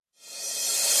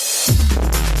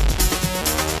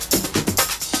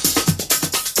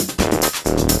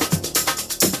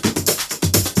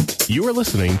You're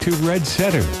listening to Red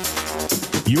Center,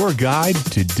 your guide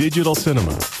to digital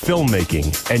cinema,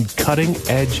 filmmaking, and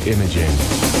cutting-edge imaging.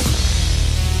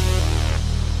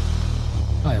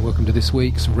 Hi, and welcome to this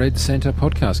week's Red Center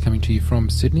podcast, coming to you from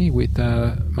Sydney with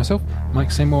myself, Mike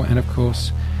Seymour, and of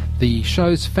course the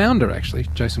show's founder, actually,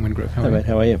 Jason Wingrove. How are you?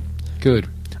 How are you? Good.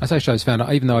 I say show's founder,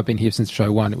 even though I've been here since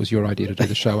show one, it was your idea to do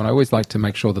the show, and I always like to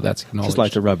make sure that that's acknowledged. Just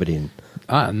like to rub it in.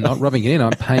 I'm not rubbing it in.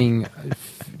 I'm paying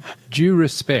due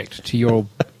respect to your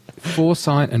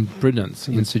foresight and brilliance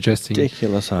in suggesting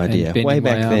ridiculous idea. And way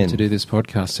back my arm then to do this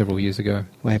podcast several years ago.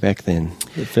 Way back then.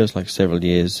 It feels like several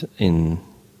years in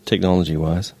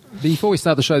technology-wise. Before we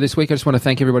start the show this week, I just want to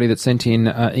thank everybody that sent in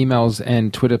emails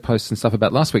and Twitter posts and stuff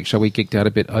about last week's show. We geeked out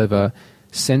a bit over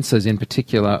sensors, in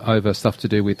particular over stuff to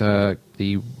do with the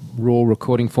raw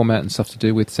recording format and stuff to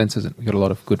do with sensors, and we got a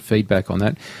lot of good feedback on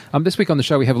that. This week on the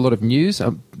show we have a lot of news.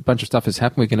 A bunch of stuff has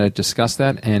happened. We're going to discuss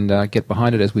that and get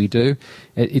behind it as we do.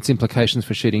 Its implications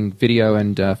for shooting video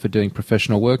and for doing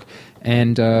professional work.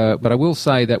 And but I will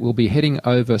say that we'll be heading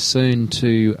over soon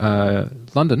to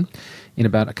London in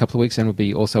about a couple of weeks, and we'll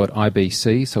be also at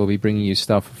IBC, so we'll be bringing you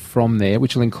stuff from there,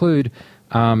 which will include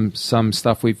some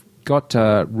stuff we've got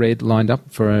Red lined up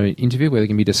for an interview where they're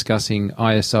going to be discussing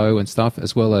ISO and stuff,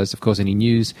 as well as, of course, any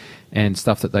news and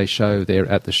stuff that they show there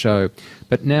at the show.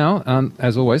 But now,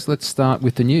 as always, let's start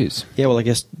with the news. Yeah, well, I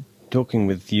guess talking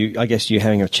with you, I guess you're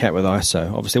having a chat with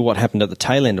ISO. Obviously, what happened at the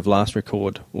tail end of last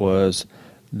record was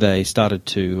they started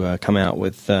to come out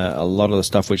with a lot of the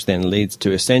stuff, which then leads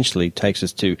to, essentially takes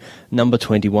us to number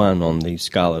 21 on the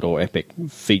Scarlet or Epic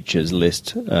features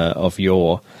list of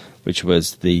your, which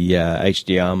was the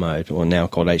HDR mode, or now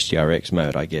called HDRX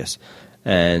mode, I guess.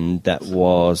 And that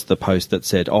was the post that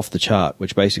said off the chart,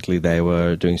 which basically they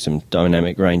were doing some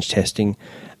dynamic range testing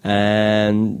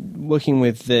and working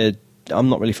with I'm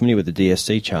not really familiar with the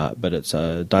DSC chart, but it's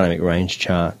a dynamic range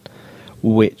chart,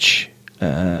 which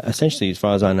essentially, as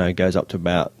far as I know, goes up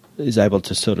to is able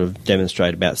to sort of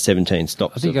demonstrate about 17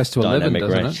 stops. I think it goes to 11, doesn't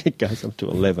range. It goes up to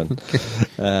 11.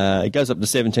 It goes up to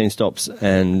 17 stops,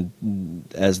 and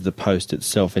as the post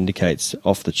itself indicates,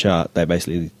 off the chart, they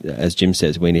basically, as Jim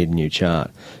says, we need a new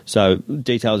chart. So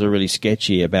details are really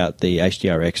sketchy about the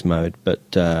HDRX mode, but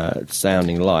it's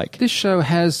sounding like this show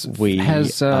has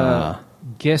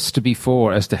guessed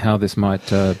before as to how this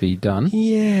might be done.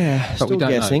 Yeah, but still we don't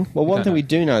guessing. Know. Well, one thing we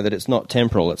do know that it's not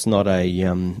temporal. It's not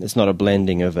a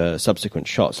blending of subsequent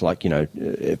shots. Like,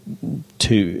 if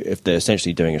they're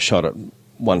essentially doing a shot at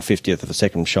 1/50th of a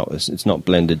second shot, it's not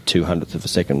blended 200th of a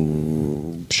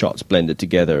second shots blended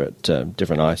together at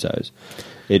different ISOs.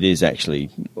 It is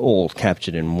actually all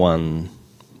captured in one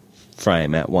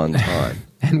frame at one time.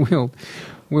 And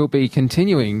we'll be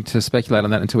continuing to speculate on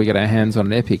that until we get our hands on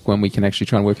an Epic, when we can actually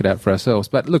try and work it out for ourselves.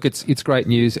 But look, it's great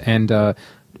news, and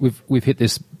we've hit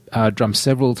this drum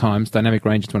several times. Dynamic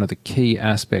range is one of the key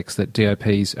aspects that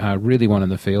DOPs really want in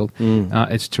the field.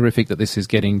 It's terrific that this is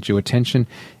getting due attention.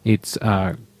 It's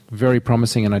very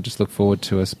promising, and I just look forward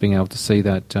to us being able to see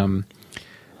that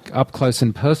up close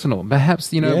and personal. Perhaps,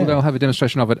 they'll have a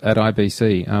demonstration of it at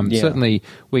IBC. Certainly,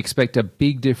 we expect a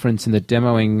big difference in the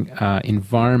demoing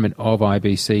environment of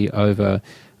IBC over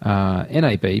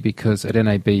NAB, because at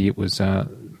NAB it was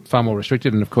far more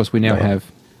restricted, and of course we now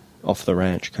have off the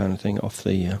ranch kind of thing, off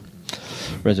the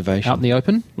reservation. Out in the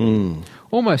open?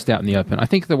 Almost out in the open. I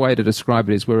think the way to describe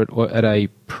it is we're at a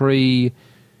pre...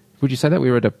 Would you say that?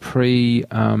 We were at a pre-tattoo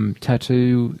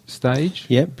stage?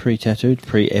 Yeah, pre-tattooed,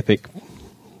 pre-epic,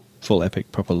 full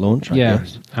epic proper launch, I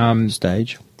guess,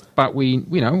 stage. But we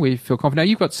feel confident. Now,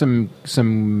 you've got some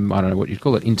I don't know what you'd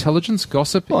call it, intelligence,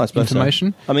 gossip,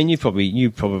 information. So. I mean, you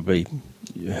probably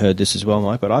heard this as well,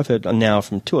 Mike, but I've heard now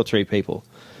from 2 or 3 people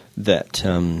that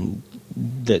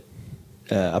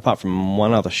apart from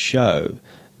one other show,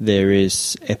 there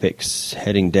is Epics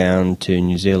heading down to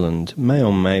New Zealand, may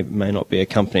or may not be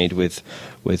accompanied with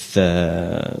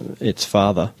its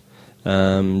father,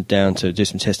 down to do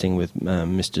some testing with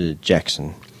Mr.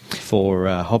 Jackson for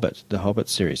Hobbit, the Hobbit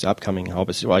series, upcoming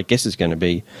Hobbit series. Well, I guess it's going to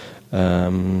be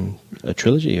a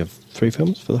trilogy of 3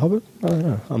 films for the Hobbit. I don't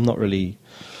know. I'm not really...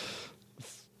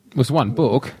 It was one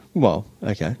book. Well,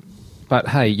 okay. But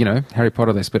hey, Harry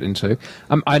Potter they split in 2.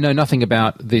 I know nothing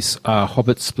about this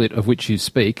Hobbit split of which you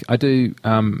speak. I do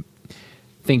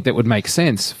think that would make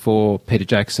sense for Peter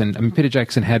Jackson. I mean, Peter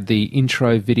Jackson had the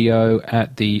intro video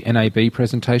at the NAB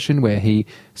presentation where he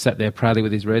sat there proudly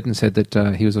with his red and said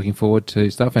that he was looking forward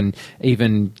to stuff, and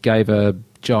even gave a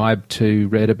jibe to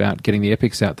Red about getting the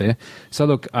epics out there. So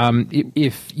look,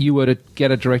 if you were to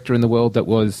get a director in the world that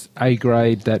was A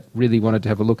grade, that really wanted to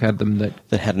have a look at them, that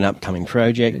had an upcoming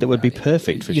project that would be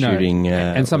perfect for shooting,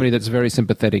 and somebody that's very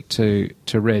sympathetic to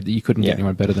Red, you couldn't get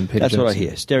anyone better than Peter That's Jackson. what I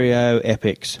hear. Stereo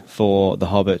epics for The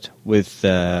Hobbit with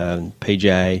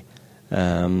PJ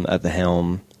at the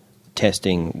helm,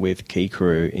 testing with key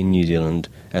crew in New Zealand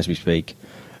as we speak.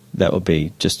 That would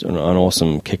be just an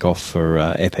awesome kick-off for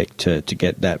Epic to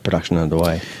get that production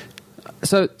underway.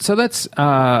 So let's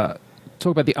talk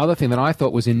about the other thing that I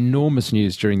thought was enormous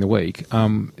news during the week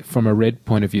from a Red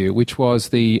point of view, which was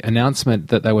the announcement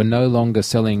that they were no longer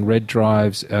selling Red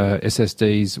drives,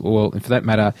 SSDs, or for that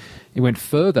matter, it went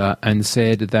further and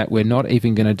said that we're not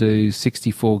even going to do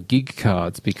 64 gig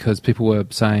cards because people were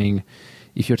saying,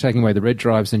 if you're taking away the Red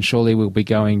drives, then surely we'll be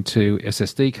going to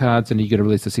SSD cards, and are you going to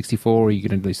release the 64 or are you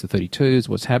going to release the 32s?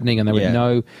 What's happening? And they would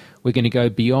know we're going to go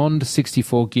beyond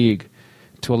 64 gig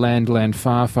to a land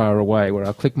far, far away where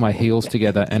I'll click my heels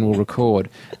together and we'll record.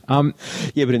 But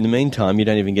in the meantime, you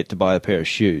don't even get to buy a pair of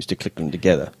shoes to click them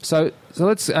together. So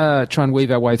let's try and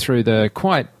weave our way through the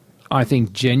quite, I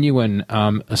think, genuine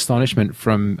astonishment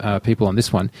from people on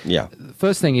this one. Yeah.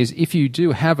 First thing is, if you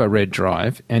do have a Red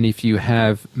drive and if you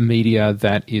have media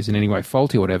that is in any way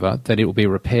faulty or whatever, that it will be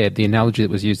repaired. The analogy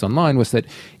that was used online was that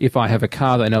if I have a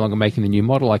car that are no longer making the new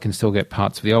model, I can still get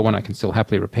parts for the old one. I can still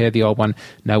happily repair the old one.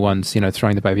 No one's,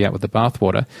 throwing the baby out with the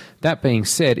bathwater. That being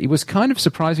said, it was kind of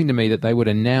surprising to me that they would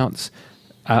announce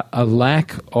a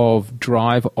lack of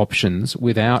drive options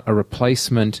without a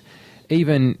replacement,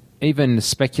 even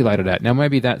speculated at. Now,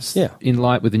 maybe that's in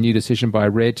light with the new decision by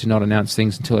Red to not announce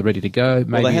things until they're ready to go.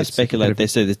 Maybe they have speculated. They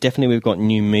said we've got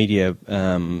new media,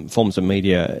 forms of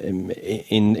media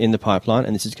in the pipeline,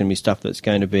 and this is going to be stuff that's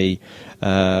going to be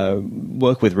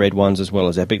work with Red ones as well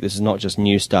as Epic. This is not just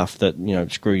new stuff that,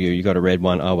 screw you got a Red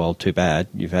one, oh well, too bad.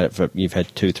 You've had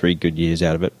 2-3 good years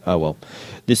out of it, oh well.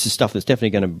 This is stuff that's definitely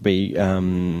going to be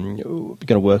going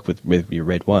to work with your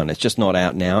Red one. It's just not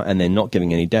out now, and they're not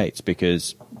giving any dates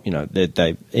because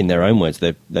they in their own words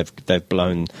they've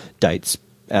blown dates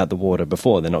out the water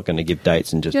before. They're not going to give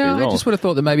dates and just be wrong. I just would have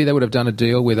thought that maybe they would have done a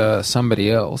deal with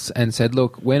somebody else and said,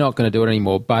 look, we're not going to do it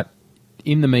anymore, but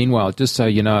in the meanwhile, just so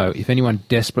you know, if anyone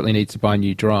desperately needs to buy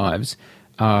new drives,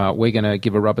 we're going to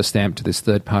give a rubber stamp to this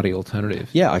third-party alternative.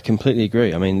 Yeah, I completely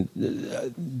agree. I mean,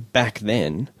 back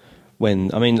then,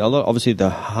 obviously the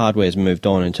hardware's moved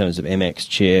on in terms of MX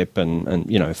chip and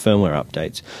firmware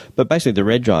updates, but basically the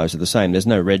Red drives are the same. There's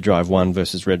no Red Drive 1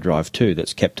 versus Red Drive 2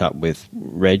 that's kept up with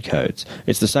Red codes.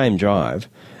 It's the same drive,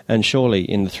 and surely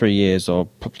in the 3 years or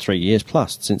 3 years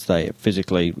plus since they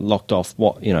physically locked off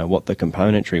what the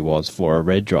componentry was for a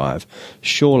Red drive,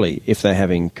 surely if they're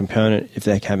having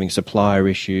supplier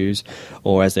issues,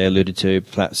 or as they alluded to,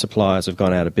 suppliers have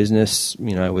gone out of business,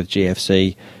 with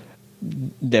GFC,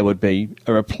 there would be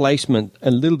a replacement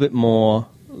a little bit more,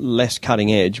 less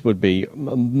cutting edge, would be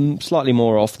slightly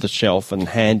more off the shelf and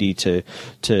handy to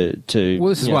well,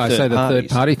 this is why I say the third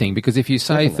party thing, because if you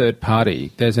say third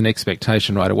party, there's an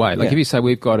expectation right away. Like if you say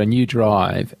we've got a new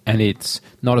drive and it's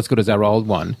not as good as our old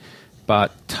one,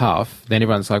 but tough, then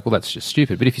everyone's like, well, that's just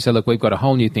stupid. But if you say, look, we've got a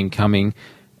whole new thing coming,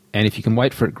 and if you can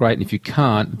wait for it, great. And if you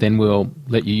can't, then we'll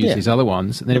let you use these other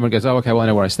ones. And then everyone goes, oh, okay, well, I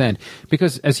know where I stand.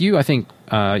 Because as you, I think,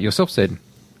 yourself said,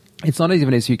 it's not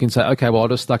even as you can say, okay, well, I'll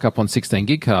just stock up on 16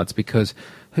 gig cards, because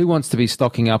who wants to be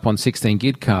stocking up on 16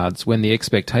 gig cards when the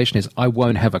expectation is I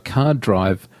won't have a card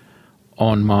drive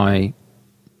on my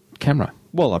camera?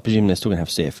 Well, I presume they're still going to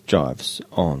have CF drives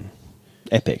on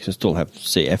Epic, so still have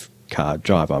CF card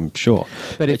drive, I'm sure.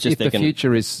 But if the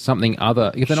future is something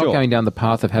other, if they're not going down the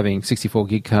path of having 64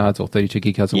 gig cards or 32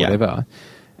 gig cards or whatever,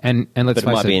 and let's face it,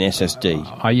 it might be an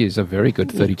SSD. I use a very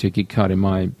good 32 gig card in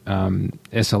my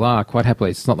SLR quite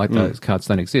happily. It's not like those cards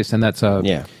don't exist, and that's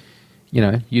a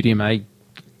UDMA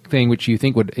thing which you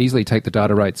think would easily take the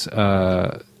data rates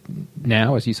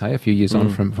now, as you say, a few years on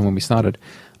from when we started.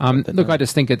 Look, I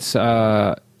just think it's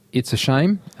a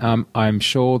shame. I'm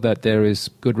sure that there is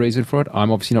good reason for it.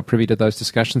 I'm obviously not privy to those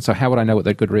discussions, so how would I know what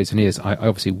that good reason is? I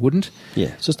obviously wouldn't. Yeah,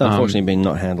 it's just unfortunately been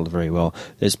not handled very well.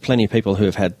 There's plenty of people who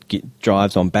have had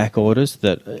drives on back orders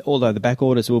that, although the back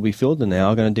orders will be filled and they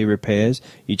are going to do repairs,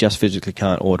 you just physically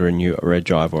can't order a new Red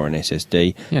drive or an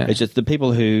SSD. Yeah. It's just the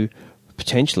people who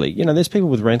potentially, there's people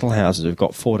with rental houses who've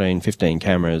got 14, 15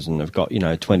 cameras and have got,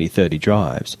 20, 30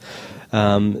 drives.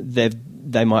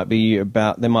 They might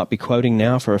be quoting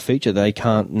now for a feature they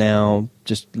can't now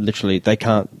just literally they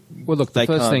can't. Well, look, the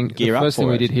first thing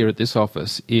we did here at this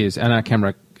office is, and our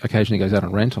camera occasionally goes out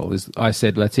on rental, is I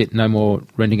said, that's it, no more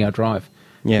renting our drive.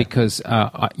 Yeah. Because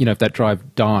if that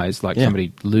drive dies,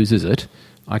 somebody loses it,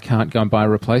 I can't go and buy a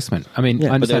replacement. I mean,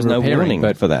 I but there's understand no repairing, warning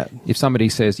but for that. if somebody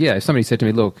said to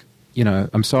me, look,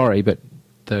 I'm sorry, but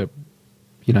the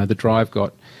drive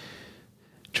got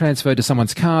transferred to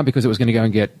someone's car because it was going to go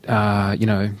and get,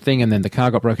 thing, and then the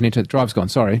car got broken into, the drive's gone,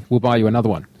 sorry, we'll buy you another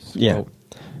one. Yeah. Well,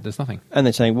 there's nothing. And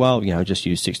they're saying, well, just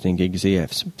use 16 gig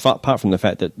ZFs. Apart from the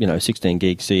fact that, 16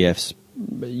 gig ZFs,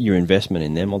 your investment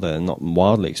in them, although they're not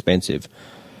wildly expensive,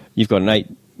 you've got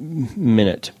an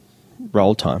 8-minute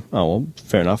roll time. Oh, well,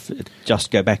 fair enough.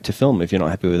 Just go back to film if you're not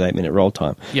happy with 8-minute roll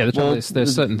time. Yeah, the trouble is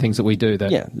there's certain things that we do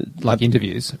that, like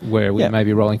interviews, where we may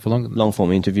be rolling for longer.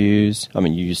 Long-form interviews. I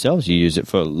mean, you yourselves, you use it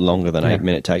for longer than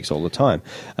 8-minute takes all the time.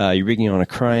 You're rigging on a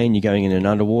crane, you're going in an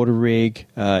underwater rig,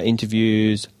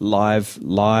 interviews, live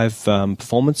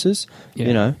performances,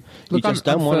 Look, you just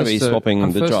don't want to be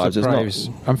swapping the drives.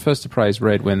 I'm first to praise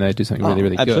Red when they do something really,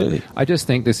 really absolutely. good. I just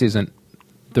think this isn't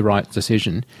the right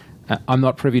decision. I'm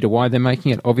not privy to why they're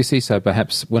making it, obviously, so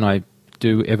perhaps when I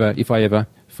if I ever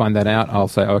find that out, I'll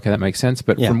say, okay, that makes sense.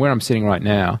 But from where I'm sitting right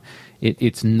now,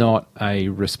 it's not a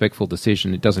respectful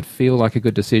decision. It doesn't feel like a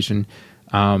good decision.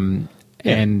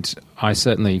 And I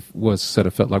certainly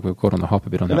felt like we were caught on the hop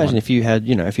a bit on that one. Imagine if you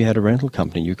had a rental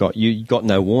company, you got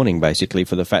no warning basically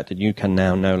for the fact that you can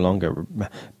now no longer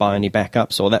buy any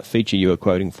backups, or that feature you were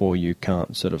quoting for, you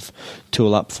can't sort of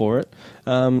tool up for it.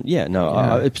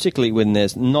 Particularly when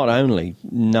there's not only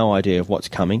no idea of what's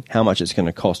coming, how much it's going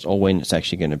to cost, or when it's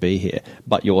actually going to be here,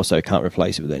 but you also can't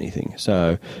replace it with anything.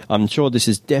 So I'm sure this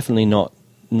is definitely not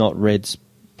Red's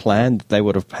plan. They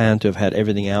would have planned to have had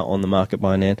everything out on the market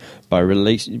by now. By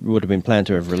release, it would have been planned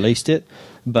to have released it,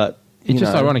 but it's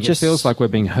just ironic. It feels like we're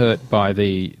being hurt by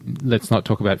the let's not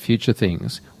talk about future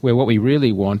things, where what we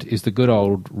really want is the good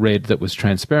old Red that was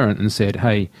transparent and said,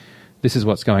 hey, this is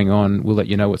what's going on, we'll let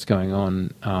you know what's going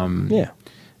on.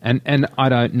 And I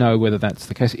don't know whether that's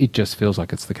the case. It just feels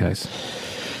like it's the case.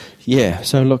 Yeah,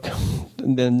 so look,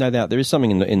 no doubt there is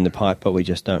something in the pipe, but we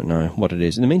just don't know what it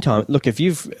is. In the meantime, look, if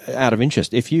you've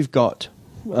got,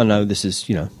 I know this is,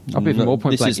 I'll be even more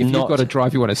point blank. If you've got a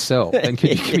drive you want to sell, then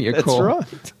can you give me a call?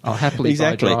 That's right. I'll happily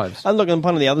buy drives. And look, and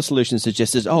one of the other solutions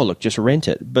suggests, just rent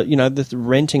it. But,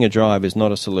 renting a drive is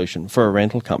not a solution for a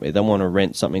rental company. They want to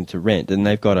rent something to rent, and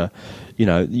they've got to,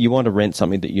 you want to rent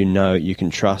something that you can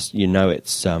trust,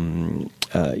 its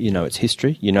its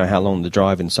history, how long the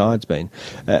drive inside's been.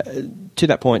 To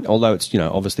that point, although it's,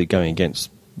 obviously going against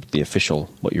the official,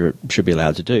 what you should be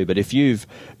allowed to do. But if you've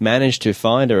managed to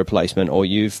find a replacement, or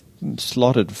you've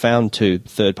found two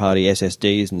third-party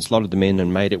SSDs and slotted them in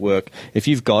and made it work, if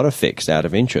you've got a fix out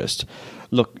of interest,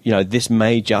 look, this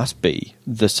may just be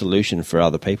the solution for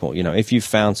other people. If you've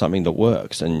found something that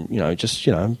works, and, just,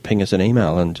 ping us an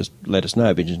email and just let us know.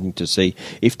 It'd be interesting to see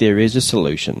if there is a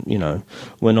solution.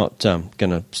 We're not going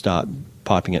to start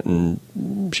piping it and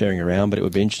sharing around, but it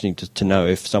would be interesting to know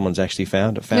if someone's actually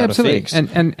found a fix.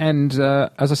 And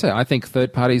as I say, I think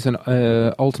third party is an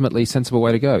ultimately sensible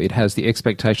way to go. It has the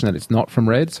expectation that it's not from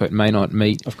Red, so it may not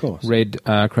meet Red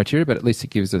criteria, but at least it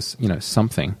gives us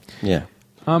something. Yeah.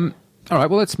 All right,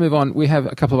 well, let's move on. We have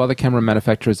a couple of other camera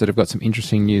manufacturers that have got some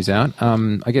interesting news out.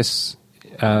 I guess,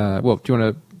 do you want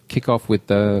to kick off with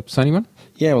the Sony one?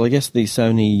 Yeah, well, I guess the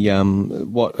Sony,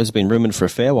 what has been rumoured for a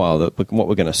fair while, that what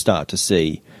we're going to start to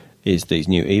see is these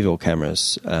new EVIL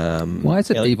cameras. Why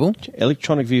is it EVIL?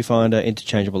 Electronic viewfinder,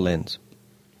 interchangeable lens.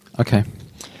 Okay.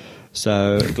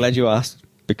 So, glad you asked,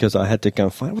 because I had to go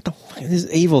and find, what the fuck is this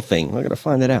EVIL thing? I've got to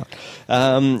find that out.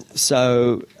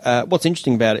 What's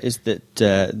interesting about it is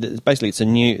that basically it's the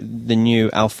new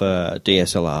Alpha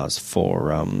DSLRs for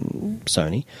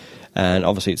Sony. And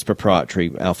obviously it's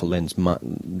proprietary Alpha lens,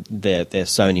 their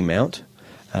Sony mount,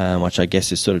 which I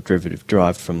guess is sort of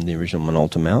derived from the original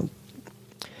Minolta mount.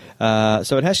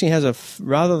 So it actually has it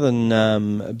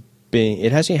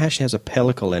actually has a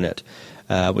pellicle in it,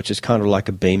 which is kind of like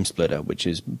a beam splitter, which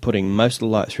is putting most of the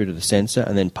light through to the sensor,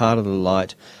 and then part of the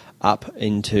light up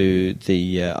into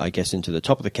the into the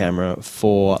top of the camera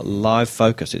for live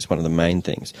focus. It's one of the main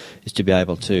things, is to be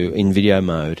able to, in video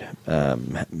mode,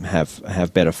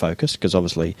 have better focus, because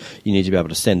obviously you need to be able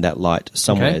to send that light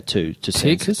somewhere to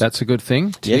Tick, sensors. That's a good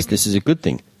thing. Tick. Yes, this is a good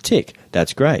thing. Tick,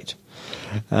 that's great.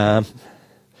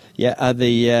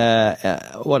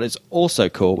 What is also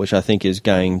cool, which I think is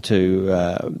going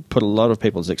to put a lot of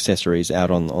people's accessories out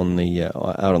on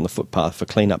the footpath for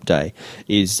cleanup day,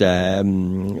 is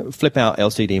flip out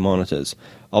LCD monitors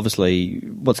obviously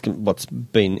what's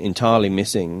been entirely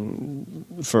missing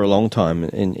for a long time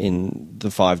in the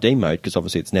 5D mode, because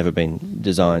obviously it's never been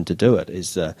designed to do it,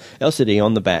 is LCD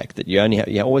on the back that you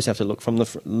always have to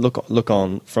look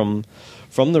on from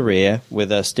the rear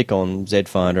with a stick-on Z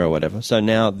finder or whatever. So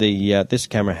now this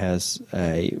camera has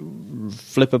a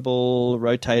flippable,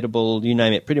 rotatable, you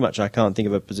name it. Pretty much, I can't think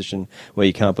of a position where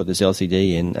you can't put this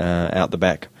LCD in out the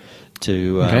back.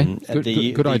 To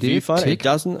good idea. Viewfinder. Tick.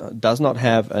 It does not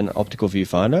have an optical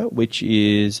viewfinder, which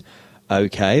is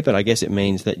okay, but I guess it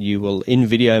means that you will, in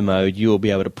video mode, you will be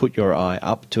able to put your eye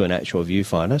up to an actual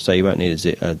viewfinder, so you won't need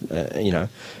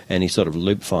any sort of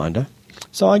loop finder.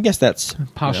 So I guess that's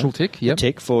partial tick. Yep. A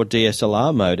tick for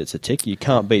DSLR mode. It's a tick. You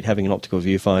can't beat having an optical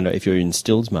viewfinder if you're in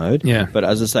stills mode. Yeah. But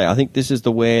as I say, I think this is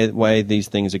the way these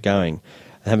things are going.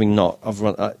 No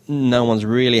one's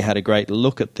really had a great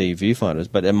look at the viewfinders,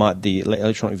 but the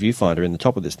electronic viewfinder in the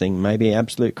top of this thing may be an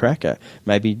absolute cracker,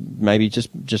 maybe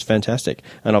just fantastic.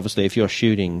 And obviously, if you're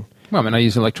shooting, well, I mean, I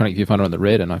use an electronic viewfinder on the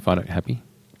Red, and I find it happy.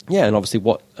 Yeah, and obviously,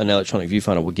 what an electronic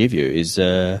viewfinder will give you is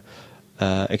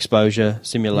exposure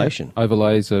simulation,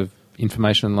 overlays of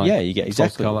information like you get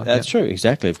exactly color. That's true,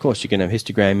 exactly. Of course, you can have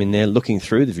histogram in there looking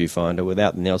through the viewfinder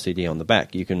without an LCD on the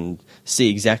back. You can see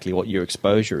exactly what your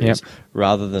exposure is,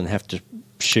 rather than have to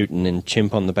shoot and then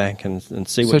chimp on the back and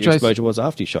see what your exposure was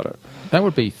after you shot it. That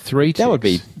would be 3 ticks. That would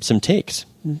be some ticks,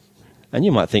 and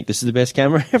you might think this is the best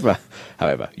camera ever.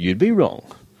 However, you'd be wrong.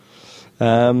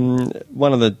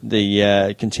 One of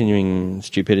the continuing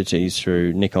stupidities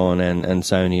through Nikon and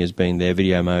Sony has been their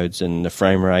video modes and the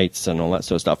frame rates and all that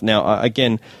sort of stuff. Now,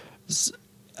 again, AVC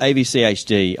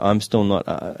HD, I'm still not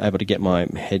able to get my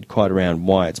head quite around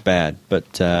why it's bad,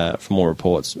 but from all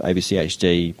reports, AVC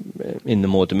HD, in the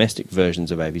more domestic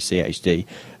versions of AVC HD,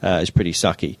 is pretty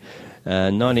sucky.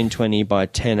 1920 by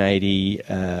 1080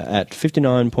 at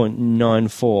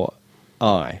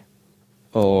 59.94i.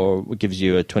 Or it gives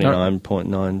you a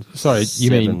 29.9. Sorry,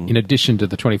 you mean in addition to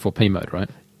the 24p mode, right?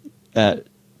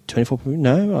 24p?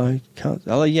 No, I can't.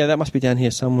 Oh, yeah, that must be down here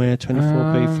somewhere.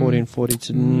 24p,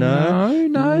 1440.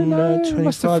 No,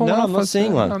 25. No, I'm not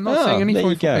seeing one. I'm not seeing any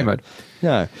 24p mode.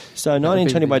 No. So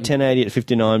 1920 by 1080 at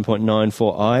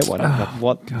 59.94i.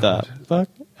 What the fuck?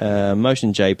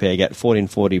 Motion JPEG at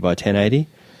 1440 by 1080.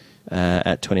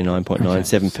 At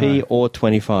 29.97p or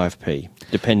 25p,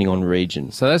 depending on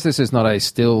region. So as this is not a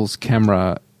stills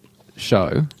camera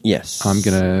show, yes, I'm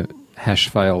going to hash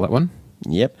fail that one.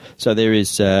 Yep. So there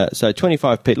is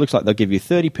 25p. It looks like they'll give you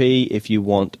 30p if you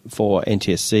want for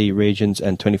NTSC regions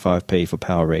and 25p for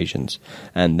power regions,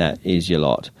 and that is your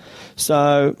lot.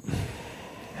 So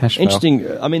interesting.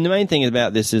 I mean, the main thing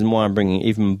about this is why I'm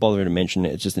even bothering to mention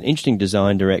it. It's just an interesting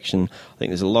design direction. I think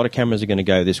there's a lot of cameras are going to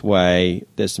go this way.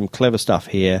 There's some clever stuff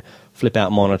here.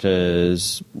 Flip-out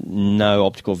monitors, no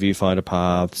optical viewfinder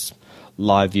paths,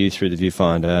 live view through the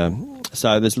viewfinder.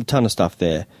 So there's a ton of stuff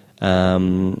there.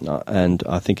 And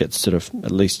I think it's sort of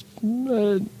at least...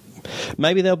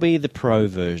 maybe there'll be the Pro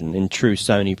version in true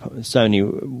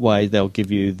Sony way. They'll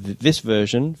give you this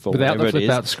version for without whatever the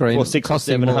flip-out screen for $600 or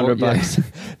 $700.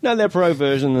 No, their Pro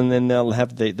version, and then they'll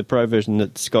have the Pro version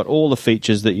that's got all the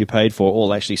features that you paid for,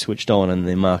 all actually switched on, and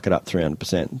they mark it up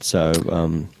 300%. So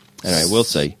anyway, we'll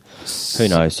see. Who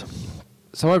knows?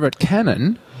 So over at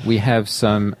Canon, we have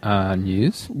some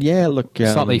news. Yeah, look...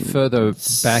 slightly further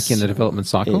back in the development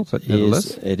cycle, but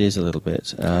nevertheless. It is a little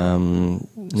bit.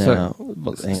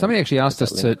 Somebody actually asked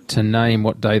us to name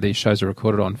what day these shows are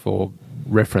recorded on for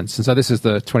reference. And so this is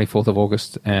the 24th of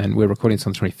August, and we're recording this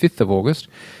on the 25th of August.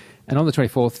 And on the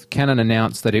 24th, Canon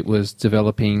announced that it was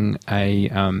developing a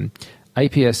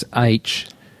APS-H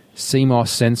CMOS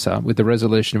sensor with the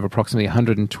resolution of approximately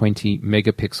 120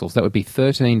 megapixels. That would be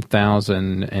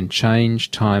 13,000 and change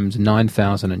times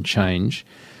 9,000 and change,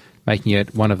 making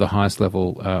it one of the highest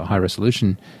level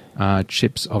high-resolution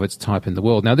chips of its type in the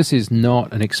world. Now, this is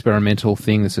not an experimental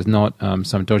thing. This is not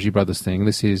some Dodgy Brothers thing.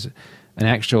 This is an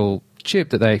actual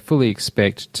chip that they fully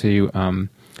expect to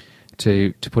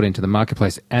put into the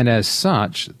marketplace. And as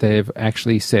such, they've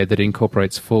actually said that it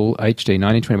incorporates full HD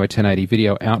 1920 by 1080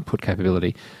 video output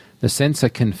capability. The sensor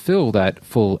can fill that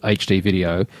full HD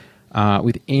video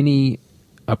with any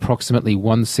approximately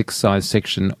 1/6 size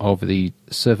section of the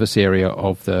surface area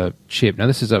of the chip. Now,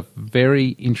 this is a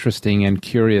very interesting and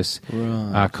curious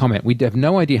comment. We have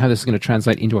no idea how this is going to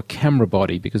translate into a camera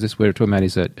body, because this we're talking about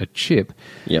is a chip.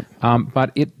 Yep.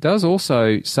 But it does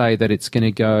also say that it's going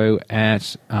to go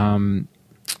at...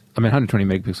 120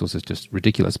 megapixels is just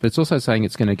ridiculous, but it's also saying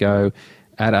it's going to go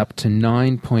at up to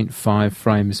 9.5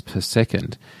 frames per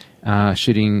second,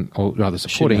 shooting, or rather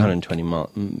supporting... 120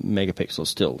 megapixel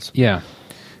stills. Yeah.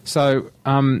 So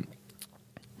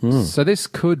So this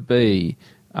could be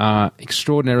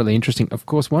extraordinarily interesting. Of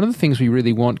course, one of the things we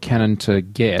really want Canon to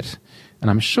get, and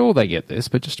I'm sure they get this,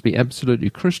 but just to be absolutely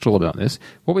crystal about this,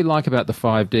 what we like about the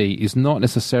 5D is not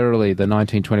necessarily the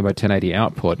 1920 by 1080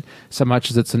 output, so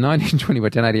much as it's a 1920 by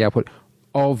 1080 output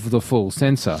of the full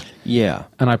sensor. Yeah.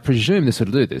 And I presume this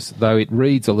would do this, though it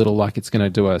reads a little like it's going to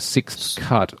do a sixth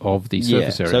cut of the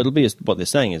surface area. So it'll be, what they're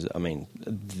saying is, I mean,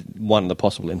 one of the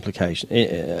possible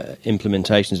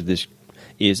implementations of this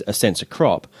is a sensor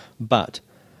crop, but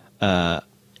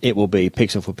it will be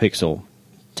pixel for pixel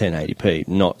 1080p,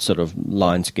 not sort of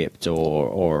line skipped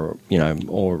or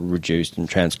reduced and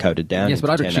transcoded down. Yes, but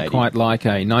I'd actually quite like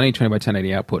a 1920 by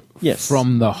 1080 output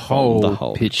from the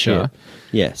whole picture.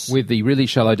 Yes, with the really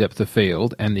shallow depth of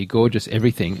field and the gorgeous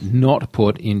everything, not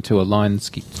put into a line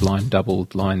skipped, line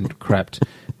doubled, line crapped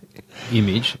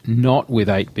image, not with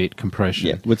 8-bit compression.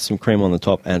 Yeah, with some cream on the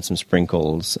top and some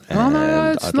sprinkles. And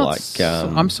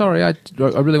I'm sorry, I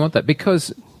really want that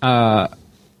because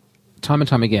time and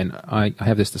time again I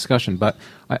have this discussion, but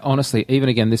I honestly, even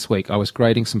again this week, I was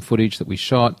grading some footage that we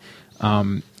shot.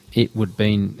 It would have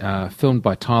been filmed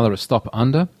by Tyler a stop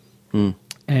under,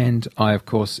 and I, of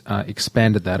course,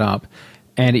 expanded that up,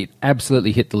 and it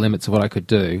absolutely hit the limits of what I could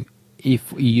do.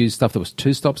 If you use stuff that was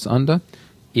 2 stops under,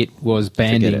 it was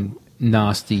banding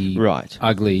nasty,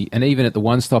 ugly, and even at the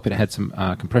 1 stop, it had some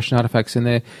compression artifacts in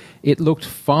there. It looked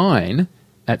fine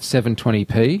at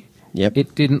 720p. Yep.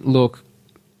 It didn't look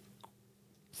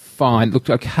fine. It looked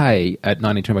okay at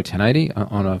 1920 by 1080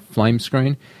 on a flame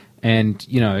screen. And,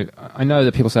 I know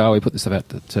that people say, we put this stuff out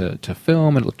to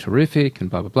film and it looked terrific and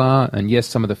blah, blah, blah. And yes,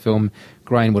 some of the film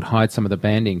grain would hide some of the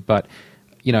banding, but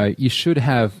you should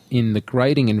have in the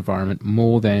grading environment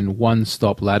more than 1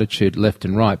 stop latitude left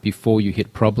and right before you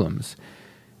hit problems.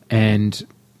 And,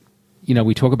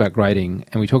 we talk about grading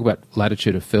and we talk about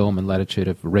latitude of film and latitude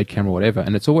of red camera or whatever,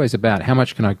 and it's always about how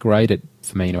much can I grade it,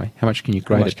 for me anyway, how much can you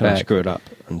grade it back? How much can I screw it up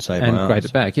and save and my grade arms?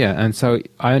 it back, yeah. And so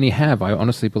I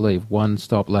honestly believe 1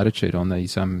 stop latitude on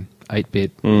these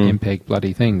 8-bit MPEG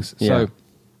bloody things. Yeah. So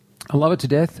I love it to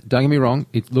death. Don't get me wrong.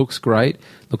 It looks great.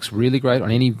 Looks really great on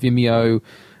any Vimeo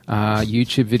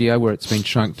YouTube video where it's been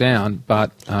shrunk down.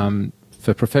 But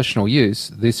for professional use,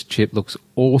 this chip looks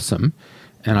awesome.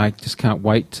 And I just can't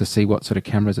wait to see what sort of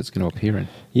cameras it's going to appear in.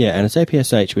 Yeah, and it's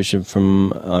APS-H, which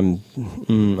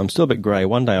I'm still a bit grey.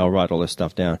 One day I'll write all this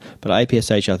stuff down. But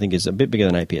APS-H, I think, is a bit bigger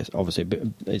than APS. Obviously,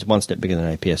 it's 1 step bigger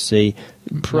than APS-C.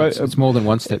 It's more than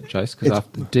 1 step, Jace, because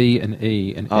after D and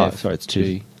E and F... sorry, it's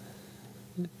 2.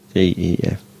 D, E,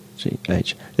 F, G,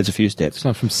 H. It's a few steps. It's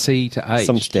gone from C to H,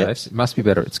 Some steps. Jace. It must be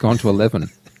better. It's gone to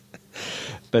 11.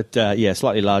 But,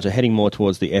 slightly larger, heading more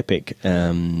towards the Epic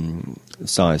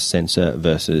size sensor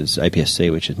versus APS-C,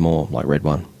 which is more like Red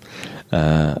 1.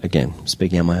 Again,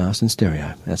 speaking out my arse in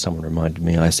stereo, as someone reminded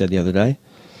me I said the other day.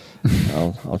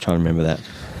 I'll try and remember that.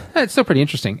 It's still pretty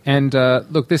interesting. And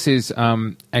look, this is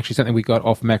actually something we got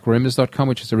off macrumors.com,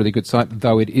 which is a really good site,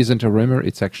 though it isn't a rumor.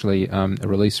 It's actually a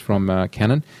release from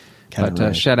Canon.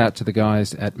 But shout out to the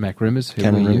guys at MacRumors.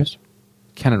 Canon Rumors?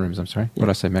 Canon Rumors, I'm sorry. Yeah. What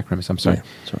did I say? MacRumors, I'm sorry. Yeah,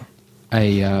 that's right.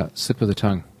 A slip of the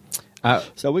tongue.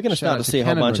 So we're going to start to see a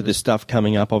whole bunch of this stuff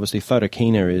coming up. Obviously,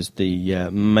 Photokina is the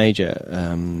major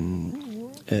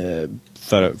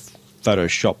photography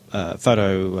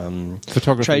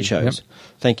trade shows. Yep.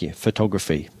 Thank you.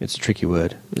 Photography. It's a tricky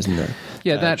word, isn't it?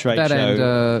 Yeah, there's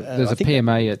a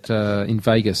PMA in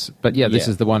Vegas. But this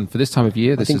is the one for this time of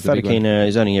year. I think Photokina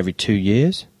is only every 2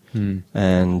 years.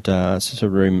 And it's just a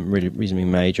room really reasonably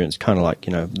major, and it's kind of like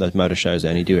those motor shows they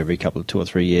only do every couple of 2 or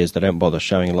 3 years. They don't bother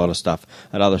showing a lot of stuff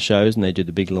at other shows, and they do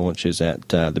the big launches at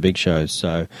the big shows.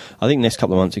 So I think the next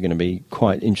couple of months are going to be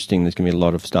quite interesting. There's going to be a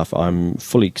lot of stuff. I'm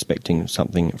fully expecting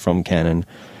something from Canon.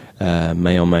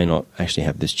 May or may not actually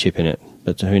have this chip in it,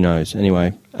 but who knows?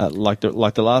 Anyway, like the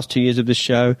last 2 years of this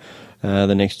show,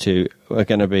 the next 2 are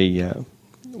going to be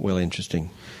well interesting.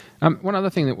 One other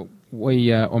thing that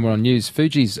when we're on news,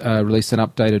 Fuji's released an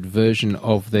updated version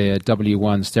of their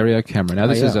W1 stereo camera. Now,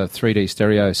 this is a 3D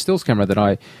stereo stills camera that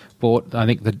I bought, I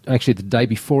think, the day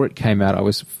before it came out. I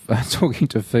was talking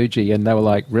to Fuji, and they were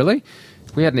like, really?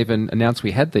 We hadn't even announced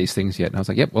we had these things yet. And I was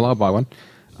like, yep, well, I'll buy one.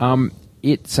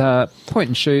 It's a point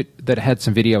and shoot that had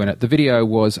some video in it. The video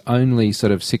was only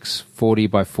sort of 640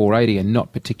 by 480 and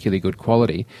not particularly good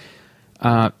quality.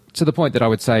 To the point that I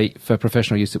would say for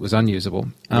professional use it was unusable.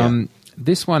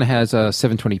 This one has a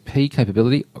 720p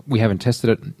capability. We haven't tested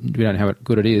it. We don't know how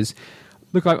good it is.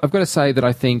 Look, I've got to say that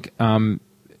I think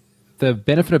the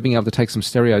benefit of being able to take some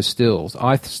stereo stills,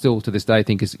 I still to this day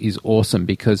think is awesome,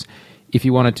 because if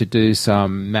you wanted to do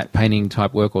some matte painting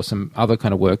type work or some other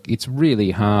kind of work, it's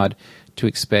really hard to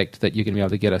expect that you're going to be able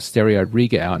to get a stereo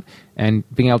rig out, and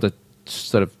being able to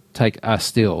sort of take a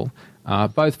still,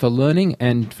 both for learning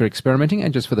and for experimenting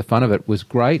and just for the fun of it, was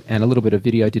great, and a little bit of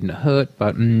video didn't hurt,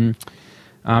 but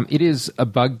it is a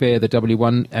bugbear, the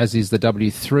W1, as is the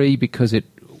W3, because it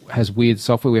has weird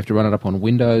software. We have to run it up on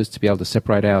Windows to be able to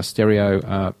separate our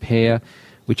stereo pair,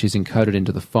 which is encoded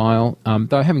into the file.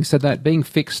 Though, having said that, being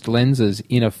fixed lenses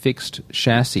in a fixed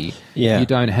chassis, you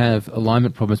don't have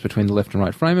alignment problems between the left and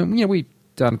right frame. And, we've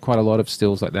done quite a lot of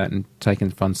stills like that and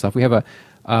taken fun stuff. We have a...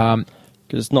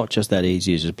 Because it's not just that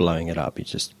easy as just blowing it up. It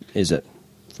just, is it,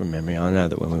 from memory? I know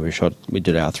that when we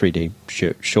did our 3D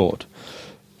short,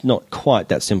 not quite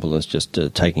that simple as just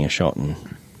taking a shot and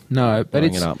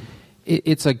blowing it up.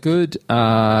 It's a good,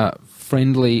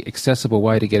 friendly, accessible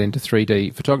way to get into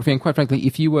 3D photography. And quite frankly,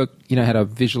 if you had a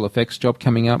visual effects job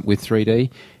coming up with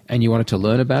 3D and you wanted to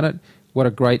learn about it, what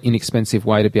a great, inexpensive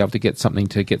way to be able to get something,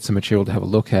 to get some material to have a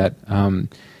look at.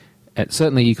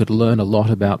 Certainly, you could learn a lot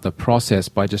about the process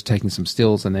by just taking some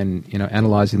stills and then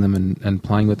analysing them and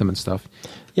playing with them and stuff.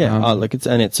 Yeah,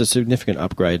 it's a significant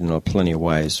upgrade in plenty of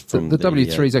ways. From the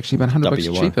W3 is actually about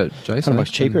 $100 cheaper, Jason. $100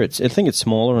 cheaper. I think it's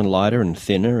smaller and lighter and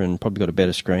thinner and probably got a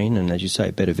better screen and, as you say,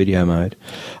 better video mode.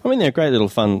 I mean, they're a great little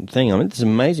fun thing. I mean, it's an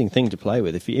amazing thing to play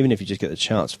with. Even if you just get the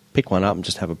chance, pick one up and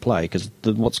just have a play, because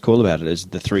what's cool about it is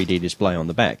the 3D display on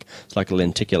the back. It's like a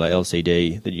lenticular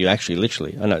LCD that you actually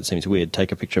literally, I know it seems weird,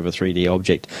 take a picture of a 3D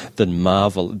object, then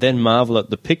marvel at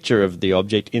the picture of the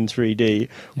object in 3D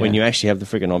when you actually have the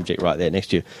friggin' object right there next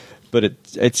to you. But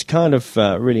it's kind of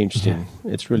really interesting.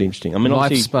 Yeah. It's really interesting. I mean,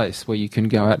 life space where you can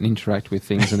go out and interact with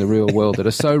things in the real world that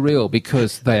are so real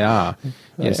because they are.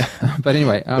 Yes, but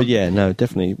anyway. But yeah, no,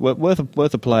 definitely worth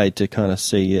a play to kind of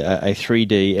see a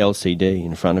 3D LCD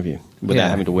in front of you without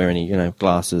having to wear any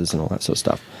glasses and all that sort of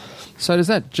stuff. So does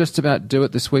that just about do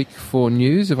it this week for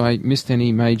news? Have I missed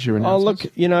any major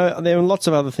announcements? Oh, look, there are lots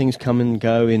of other things come and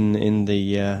go in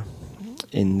the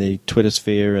Twitter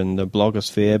sphere and the blogger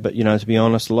sphere, but to be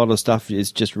honest, a lot of the stuff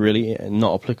is just really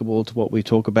not applicable to what we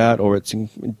talk about, or it's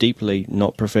deeply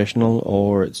not professional,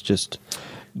 or it's just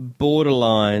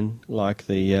borderline like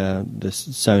the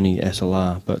Sony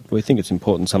SLR. But we think it's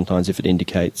important sometimes if it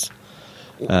indicates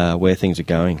where things are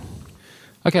going.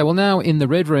 Okay, well, now in the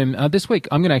Red Room, this week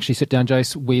I'm going to actually sit down,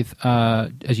 Jace, with,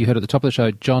 as you heard at the top of the show,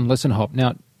 John Luessenhop.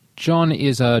 Now, John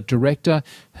is a director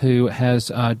who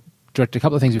has directed a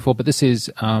couple of things before, but this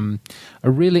is a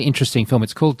really interesting film.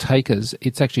 It's called Takers.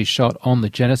 It's actually shot on the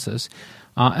Genesis.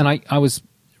 And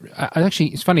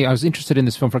it's funny, I was interested in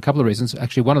this film for a couple of reasons.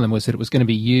 Actually, one of them was that it was going to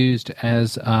be used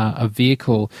as a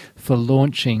vehicle for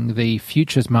launching the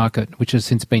futures market, which has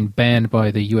since been banned by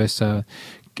the US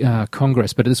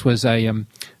Congress, but this was an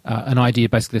idea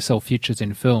basically to sell futures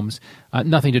in films.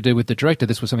 Nothing to do with the director.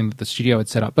 This was something that the studio had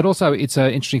set up. But also, it's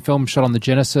an interesting film shot on the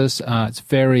Genesis. It's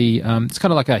very, it's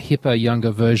kind of like a hipper,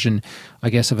 younger version, I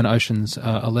guess, of an Ocean's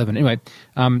 11. Anyway,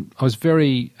 I was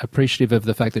very appreciative of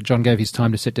the fact that John gave his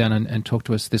time to sit down and talk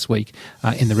to us this week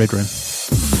in the Red Room.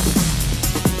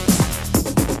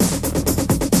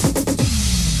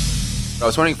 I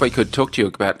was wondering if we could talk to you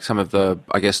about some of the,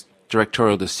 I guess,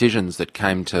 directorial decisions that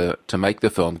came to make the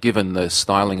film, given the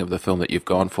styling of the film that you've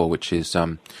gone for, which is,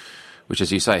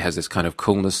 as you say, has this kind of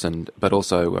coolness but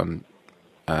also,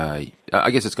 I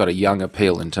guess it's got a young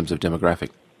appeal in terms of demographic.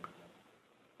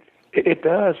 It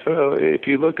does. So if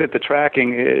you look at the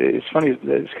tracking, it's funny.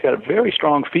 It's got a very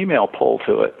strong female pull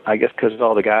to it. I guess because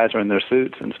all the guys are in their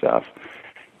suits and stuff.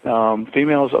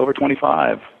 Females over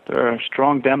 25. They're a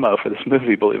strong demo for this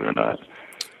movie, believe it or not.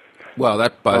 Well,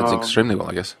 that bodes extremely well,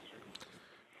 I guess.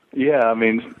 Yeah, I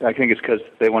mean, I think it's because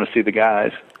they want to see the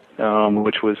guys,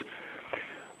 which was,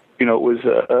 it was.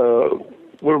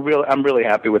 I'm really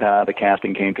happy with how the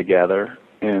casting came together,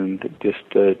 and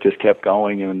it just kept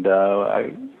going, and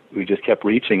we just kept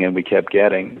reaching, and we kept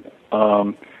getting.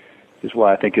 Is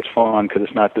why I think it's fun, because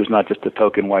there's not just a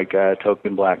token white guy, a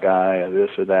token black guy,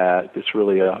 this or that. It's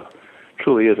really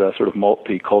truly is a sort of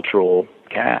multicultural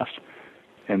cast,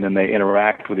 and then they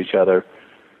interact with each other.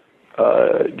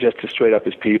 Just as straight up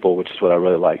as people, which is what I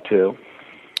really like too.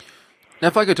 Now,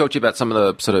 if I could talk to you about some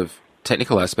of the sort of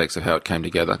technical aspects of how it came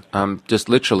together, just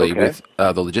literally with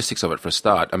the logistics of it for a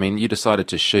start. I mean, you decided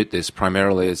to shoot this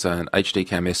primarily as an HD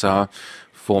Cam SR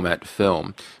format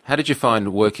film. How did you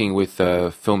find working with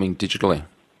filming digitally?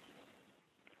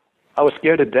 I was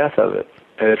scared to death of it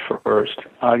at first.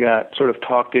 I got sort of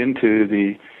talked into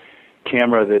the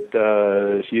camera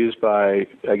that is used by,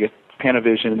 I guess,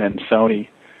 Panavision and Sony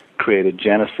created,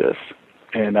 Genesis,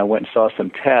 and I went and saw some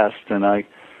tests, and I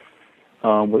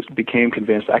became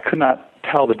convinced I could not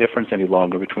tell the difference any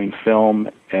longer between film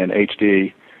and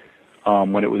HD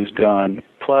when it was done.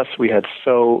 Plus, we had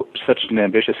such an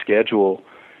ambitious schedule.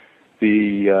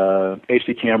 The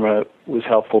HD camera was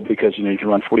helpful because you can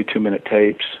run 42-minute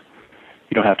tapes.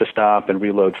 You don't have to stop and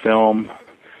reload film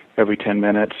every 10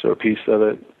 minutes or a piece of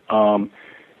it. And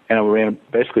I ran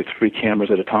basically 3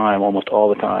 cameras at a time, almost all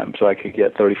the time, so I could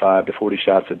get 35 to 40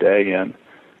 shots a day in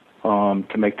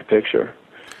to make the picture.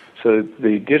 So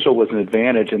the digital was an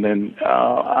advantage, and then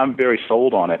I'm very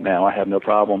sold on it now. I have no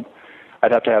problem.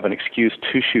 I'd have to have an excuse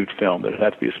to shoot film. There'd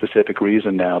have to be a specific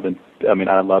reason now.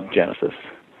 I love Genesis.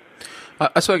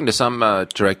 I've spoken to some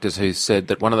directors who said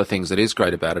that one of the things that is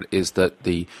great about it is that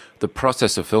the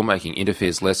process of filmmaking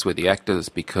interferes less with the actors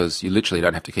because you literally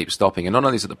don't have to keep stopping. And not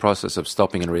only is it the process of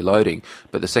stopping and reloading,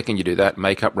 but the second you do that,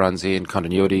 makeup runs in,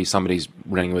 continuity, somebody's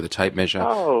running with a tape measure.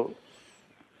 Oh,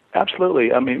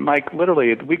 absolutely. I mean, Mike,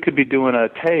 literally, we could be doing a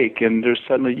take, and there's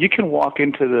suddenly, you can walk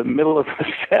into the middle of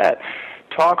the set,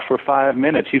 talk for 5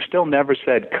 minutes. You've still never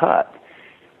said cut.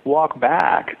 Walk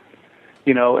back.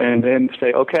 And then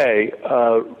say, okay,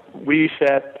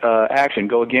 reset, action,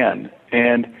 go again.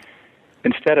 And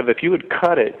instead of, if you would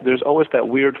cut it, there's always that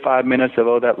weird 5 minutes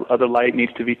of, that other light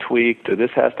needs to be tweaked, or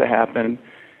this has to happen.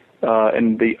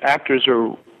 And the actors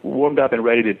are warmed up and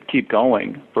ready to keep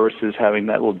going versus having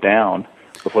that little down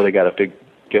before they got to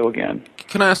go again.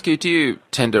 Can I ask you, do you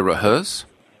tend to rehearse?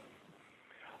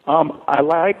 I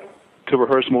like to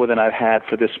rehearse more than I've had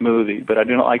for this movie, but I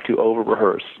do not like to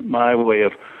over-rehearse. My way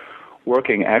of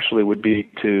working actually would be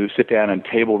to sit down and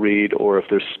table read, or if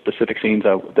there's specific scenes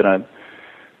that I'm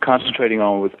concentrating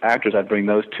on with actors, I'd bring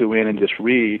those 2 in and just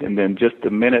read, and then just the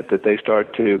minute that they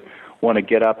start to want to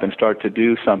get up and start to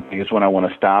do something is when I want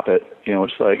to stop it.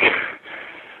 It's like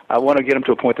I want to get them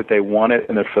to a point that they want it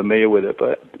and they're familiar with it,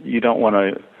 but you don't want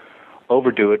to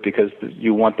overdo it because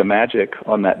you want the magic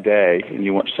on that day, and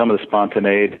you want some of the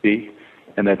spontaneity,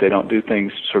 and that they don't do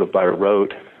things sort of by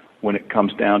rote when it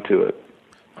comes down to it.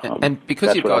 And because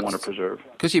that's you've what got, I want to preserve.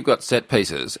 Because you've got set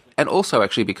pieces, and also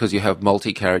actually because you have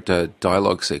multi-character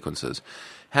dialogue sequences,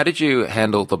 how did you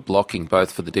handle the blocking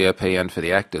both for the DOP and for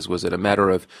the actors? Was it a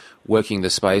matter of working the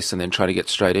space and then trying to get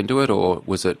straight into it, or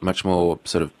was it much more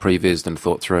sort of prevised and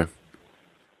thought through?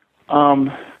 That's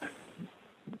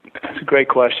a great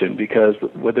question, because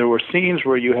there were scenes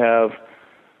where you have,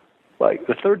 like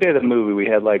the third day of the movie, we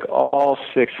had like all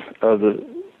 6 of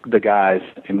the guys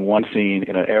in one scene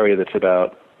in an area that's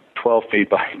about 12 feet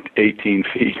by 18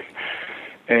 feet.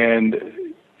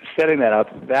 And setting that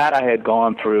up, that I had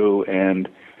gone through and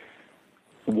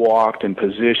walked and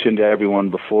positioned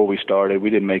everyone before we started. We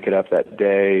didn't make it up that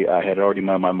day. I had already in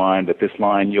my mind that this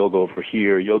line, you'll go over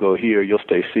here, you'll go here, you'll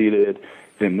stay seated,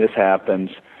 then this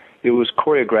happens. It was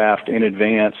choreographed in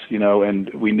advance,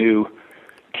 and we knew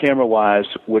camera-wise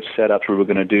which setups we were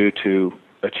going to do to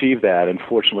achieve that.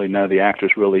 Unfortunately, none of the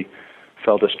actors really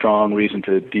felt a strong reason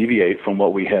to deviate from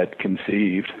what we had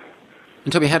conceived.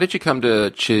 And tell me, how did you come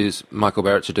to choose Michael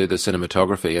Barrett to do the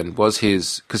cinematography? And was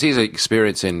because he's an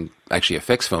experience in actually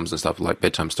effects films and stuff like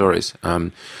Bedtime Stories,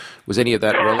 was any of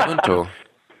that relevant? Or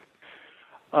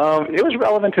it was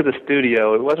relevant to the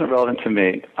studio. It wasn't relevant to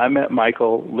me. I met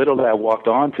Michael literally. I walked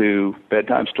on to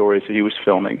Bedtime Stories that he was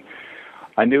filming.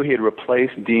 I knew he had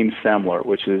replaced Dean Semler,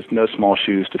 which is no small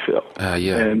shoes to fill.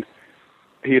 Yeah. And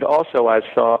he had also, I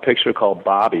saw a picture called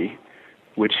Bobby,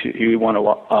 which he won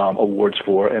awards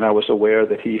for, and I was aware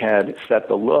that he had set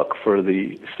the look for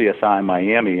the CSI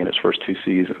Miami in its first 2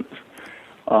 seasons.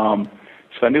 So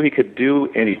I knew he could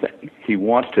do anything he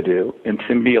wants to do, and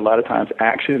to me, a lot of times,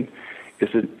 action is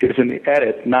in the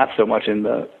edit, not so much in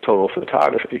the total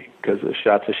photography, because the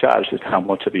shot's a shot. It's just how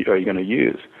much of it are you going to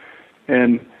use.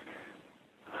 And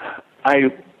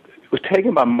I was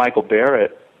taken by Michael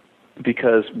Barrett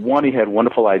because, one, he had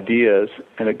wonderful ideas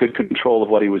and a good control of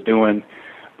what he was doing,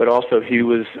 but also he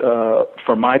was,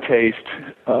 for my taste,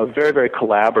 very, very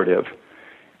collaborative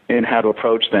in how to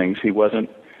approach things.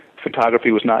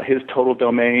 Photography was not his total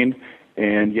domain,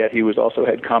 and yet he also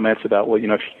had comments about, well,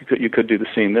 if you could do the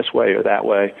scene this way or that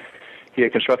way. He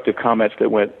had constructive comments that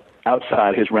went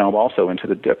outside his realm also into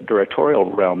the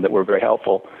directorial realm that were very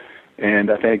helpful,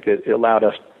 and I think that it allowed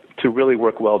us to really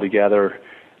work well together.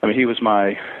 I mean, he was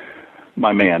my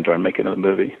man during making the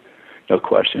movie, no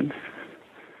question.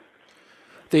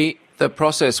 The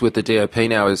process with the DOP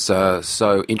now is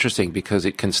so interesting because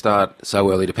it can start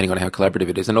so early depending on how collaborative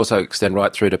it is, and also extend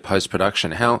right through to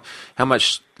post-production. How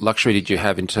much luxury did you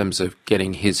have in terms of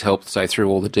getting his help, say, through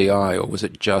all the DI, or was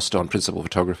it just on principal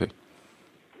photography?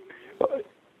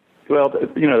 Well,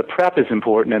 the prep is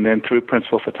important, and then through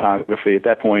principal photography, at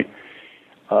that point,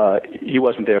 he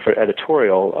wasn't there for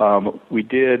editorial. We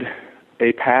did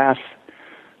a pass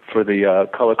for the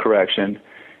color correction,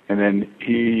 And then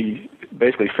he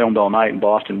basically filmed all night in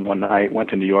Boston one night, went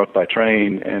to New York by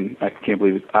train, and I can't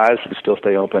believe his eyes would still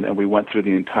stay open, and we went through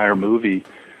the entire movie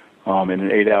in an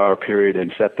 8-hour period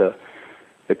and set the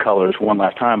colors one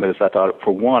last time. But as I thought,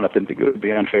 for one, I didn't think it would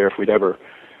be unfair if we'd ever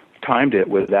timed it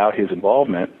without his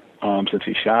involvement, since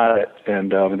he shot it.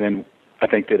 And then I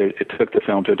think that it took the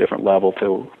film to a different level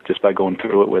just by going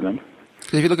through it with him.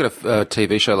 If you look at a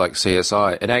TV show like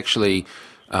CSI, it actually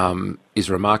is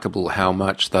remarkable how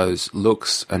much those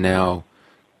looks are now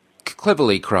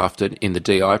cleverly crafted in the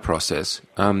DI process.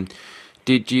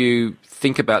 Did you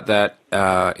think about that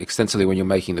extensively when you're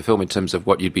making the film in terms of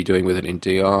what you'd be doing with it in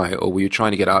DI, or were you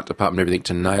trying to get art department and everything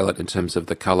to nail it in terms of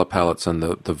the color palettes and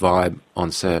the vibe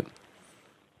on set?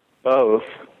 Both.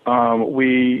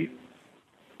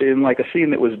 In like a scene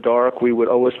that was dark, we would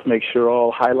always make sure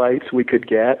all highlights we could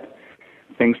get,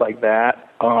 things like that.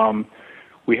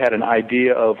 We had an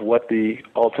idea of what the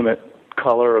ultimate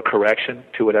color or correction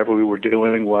to whatever we were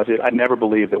doing was. I never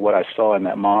believed that what I saw in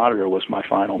that monitor was my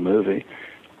final movie,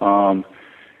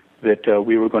 that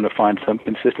we were going to find some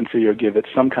consistency or give it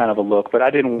some kind of a look. But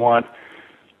I didn't want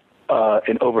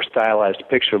an over-stylized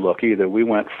picture look either. We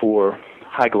went for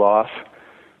high gloss,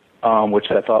 which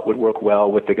I thought would work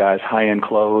well with the guys' high-end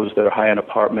clothes, their high-end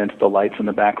apartments, the lights in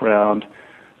the background,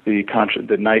 the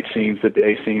night scenes, the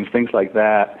day scenes, things like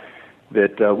that,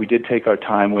 that we did take our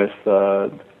time with.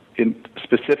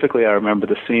 Specifically, I remember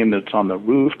the scene that's on the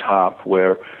rooftop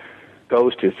where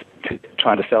Ghost is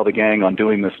trying to sell the gang on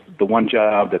doing the one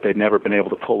job that they'd never been able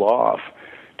to pull off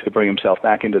to bring himself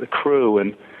back into the crew.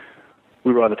 And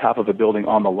we were on the top of a building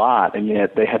on the lot, and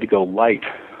yet they had to go light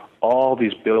all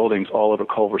these buildings all over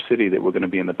Culver City that were going to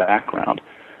be in the background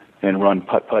and run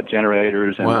putt-putt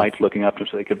generators and lights looking up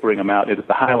so they could bring them out. It was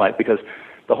the highlight because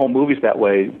the whole movie's that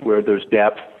way, where there's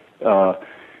depth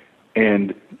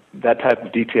and that type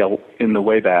of detail in the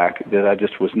way back that I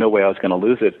just was no way I was going to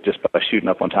lose it just by shooting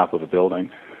up on top of a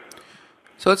building.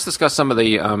 So let's discuss some of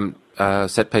the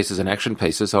set pieces and action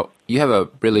pieces. So you have a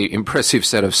really impressive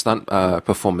set of stunt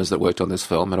performers that worked on this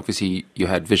film, and obviously you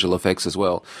had visual effects as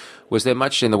well. Was there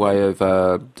much in the way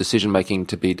of decision-making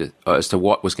as to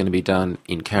what was going to be done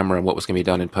in camera and what was going to be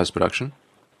done in post-production?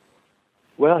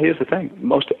 Well, here's the thing.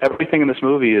 Most everything in this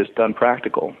movie is done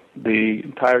practical. The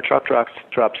entire truck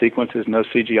drop sequence is no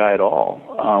CGI at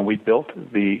all. We built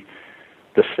the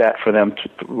set for them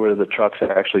where the trucks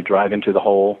actually drive into the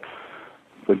hole.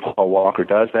 When Paul Walker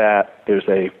does that, there's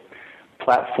a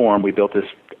platform. We built this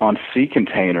on sea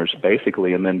containers,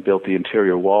 basically, and then built the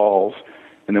interior walls.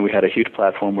 And then we had a huge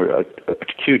platform where a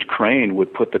huge crane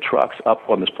would put the trucks up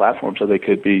on this platform so they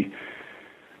could do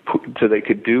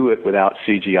it without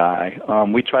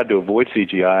CGI. We tried to avoid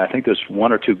CGI. I think there's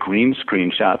one or two green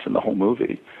screen shots in the whole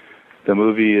movie. The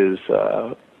movie is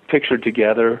pictured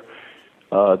together.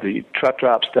 The truck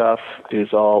drop stuff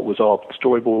was all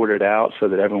storyboarded out so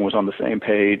that everyone was on the same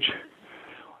page.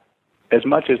 As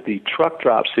much as the truck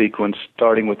drop sequence,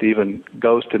 starting with even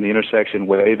Ghost in the intersection,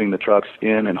 waving the trucks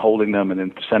in and holding them and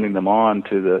then sending them on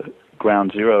to the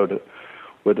ground zero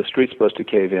where the street's supposed to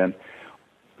cave in,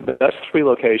 that's 3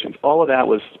 locations. All of that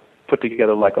was put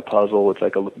together like a puzzle. It's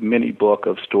like a mini book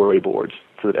of storyboards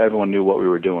so that everyone knew what we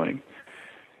were doing.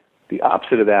 The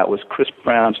opposite of that was Chris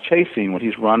Brown's chase scene when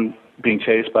he's being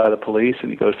chased by the police and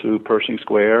he goes through Pershing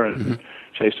Square and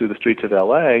chased through the streets of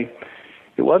L.A.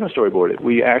 It wasn't storyboarded.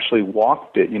 We actually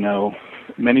walked it,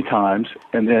 many times,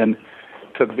 and then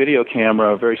took video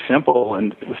camera, very simple,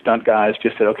 and the stunt guys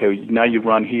just said, okay, now you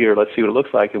run here, let's see what it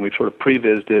looks like, and we sort of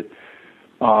pre-vised it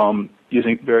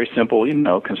using very simple,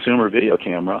 consumer video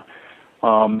camera,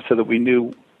 so that we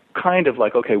knew kind of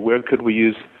like, okay, where could we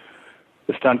use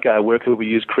the stunt guy, where could we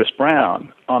use Chris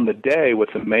Brown? On the day,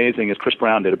 what's amazing is Chris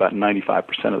Brown did about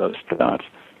 95% of those stunts.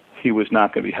 He was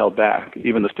not going to be held back.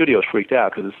 Even the studios freaked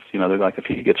out because, they're like, if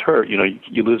he gets hurt, you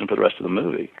lose him for the rest of the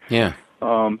movie. Yeah.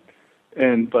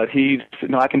 But he said,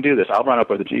 no, I can do this. I'll run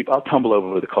up with the Jeep. I'll tumble over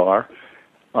with the car.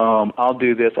 I'll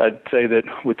do this. I'd say that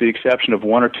with the exception of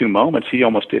 1 or 2 moments, he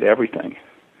almost did everything.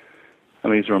 I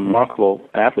mean, he's a remarkable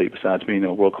athlete besides being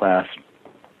a world-class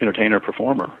entertainer,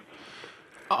 performer.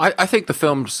 I think the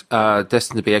film's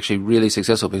destined to be actually really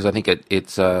successful because I think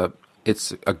it's a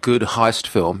good heist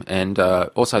film, and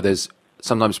also there's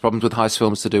sometimes problems with heist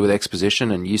films to do with exposition,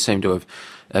 and you seem to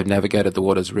have navigated the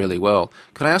waters really well.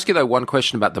 Can I ask you, though, one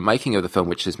question about the making of the film,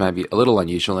 which is maybe a little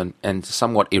unusual and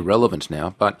somewhat irrelevant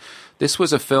now, but this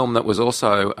was a film that was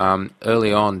also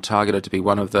early on targeted to be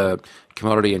one of the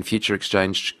Commodity and Future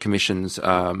Exchange Commission's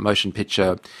motion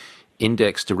picture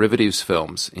index derivatives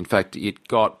films. In fact, it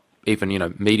got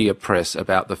even, media press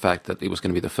about the fact that it was going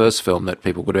to be the first film that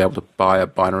people would be able to buy a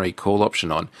binary call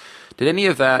option on. Did any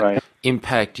of that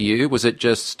impact you? Was it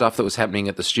just stuff that was happening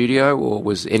at the studio, or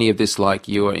was any of this like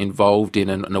you were involved in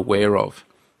and aware of?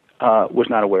 Was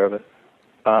not aware of it.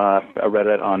 I read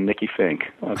it on Nikki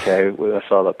Fink. Okay, I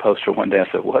saw the poster one day.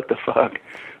 I said, "What the fuck?"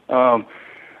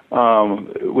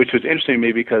 Which was interesting to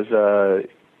me because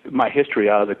my history,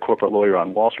 I was a corporate lawyer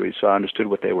on Wall Street, so I understood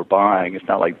what they were buying. It's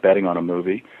not like betting on a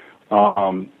movie.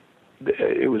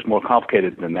 It was more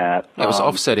complicated than that. It was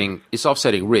offsetting. It's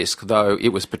offsetting risk, though it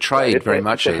was portrayed very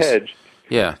much as a hedge.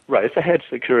 Yeah, right. It's a hedge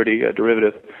security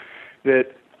derivative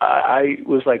that I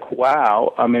was like,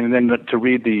 wow. I mean, and then to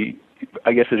read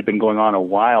I guess it had been going on a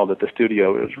while that the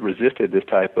studio has resisted this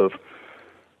type of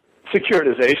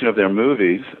securitization of their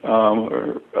movies.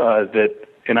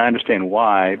 And I understand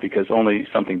why, because only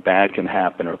something bad can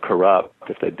happen or corrupt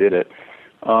if they did it.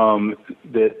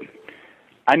 That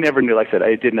I never knew, like I said,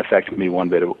 it didn't affect me one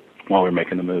bit while we were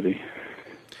making the movie.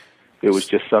 It was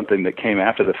just something that came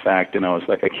after the fact, and I was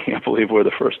like, I can't believe we're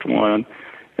the first one.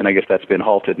 And I guess that's been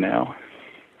halted now.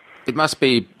 It must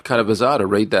be kind of bizarre to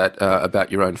read that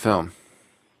about your own film.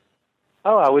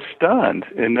 Oh, I was stunned.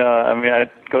 And, I'd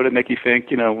go to Nikki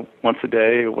Fink, once a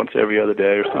day or once every other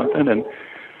day or something, and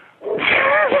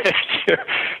your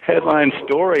headline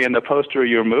story and the poster of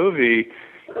your movie,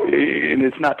 and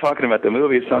it's not talking about the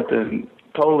movie, it's something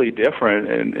totally different,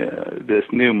 and this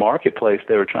new marketplace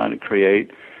they were trying to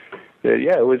create.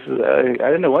 It was. I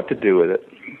didn't know what to do with it.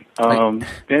 And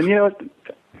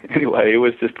anyway, it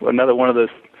was just another one of those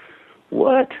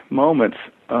moments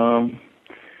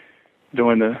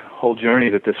during the whole journey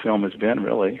that this film has been.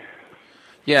 Really.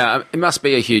 Yeah, it must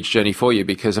be a huge journey for you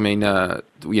because when it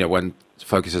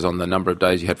focuses on the number of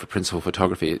days you had for principal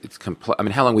photography, it's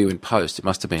how long were you in post? It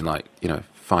must have been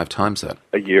 5 times that.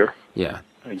 A year. Yeah.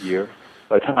 A year.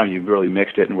 By the time you really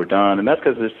mixed it and we're done, and that's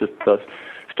because it's just the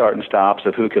start and stops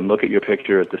of who can look at your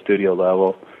picture at the studio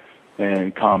level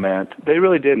and comment. They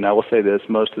really didn't. I will say this: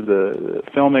 most of the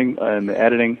filming and the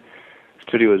editing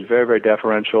studio was very, very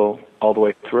deferential all the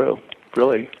way through,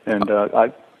 really. And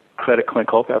I credit Clint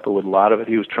Culpepper with a lot of it.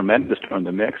 He was tremendous during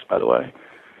the mix, by the way.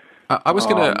 I was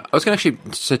gonna actually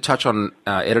to touch on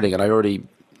editing, and I already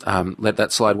let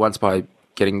that slide once by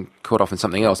getting caught off in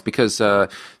something else because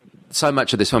so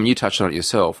much of this film, you touched on it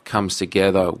yourself, comes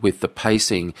together with the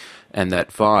pacing and that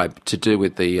vibe to do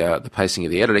with the pacing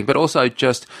of the editing, but also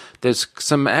just there's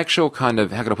some actual kind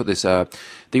of, how can I put this,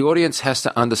 the audience has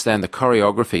to understand the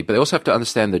choreography, but they also have to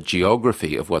understand the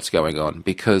geography of what's going on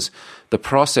because the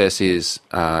process is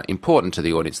important to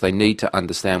the audience. They need to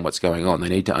understand what's going on. They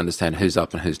need to understand who's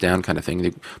up and who's down kind of thing,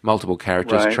 the multiple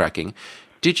characters tracking.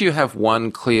 Did you have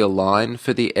one clear line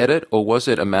for the edit, or was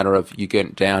it a matter of you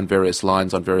get down various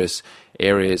lines on various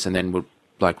areas and then would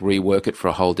rework it for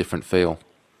a whole different feel?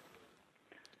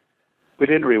 We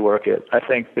didn't rework it. I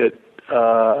think that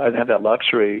I didn't have that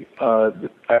luxury.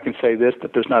 I can say this,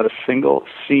 that there's not a single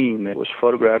scene that was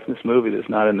photographed in this movie that's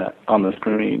not on the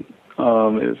screen. It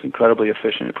was incredibly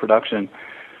efficient production.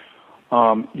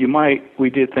 We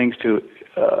did things to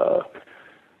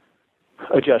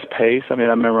adjust pace. I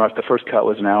remember the first cut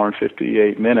was 1 hour and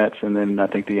 58 minutes, and then I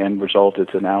think the end result is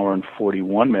 1 hour and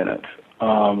 41 minutes.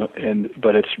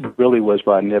 But it really was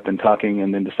by nip and tucking,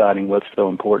 and then deciding what's so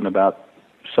important about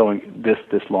sewing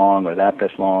this long or that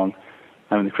this long.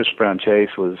 The Chris Brown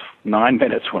chase was 9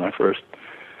 minutes when I first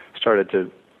started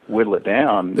to whittle it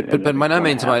down. But by no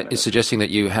means am I suggesting that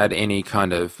you had any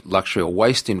kind of luxury or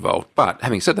waste involved. But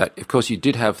having said that, of course, you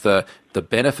did have the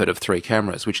benefit of 3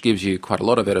 cameras, which gives you quite a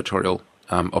lot of editorial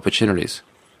opportunities.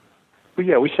 Well,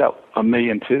 yeah, we shot 1.2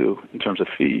 million in terms of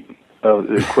feet,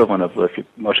 the equivalent of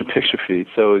motion picture feet.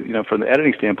 So, from the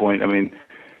editing standpoint,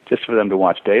 just for them to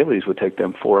watch dailies would take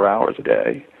them 4 hours a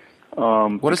day.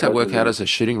 What does that work out as a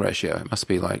shooting ratio? It must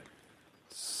be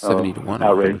 70 to 1.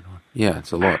 Outrageous. Yeah,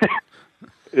 it's a lot.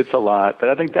 It's a lot, but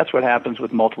I think that's what happens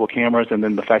with multiple cameras, and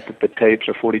then the fact that the tapes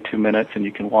are 42 minutes and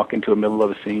you can walk into the middle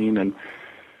of a scene and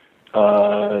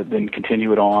then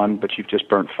continue it on, but you've just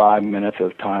burnt 5 minutes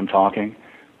of time talking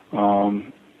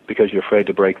because you're afraid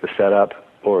to break the setup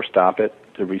or stop it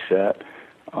to reset.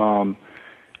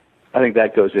 I think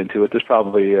that goes into it. There's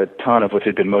probably a ton of, if it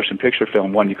had been motion picture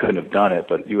film, you couldn't have done it,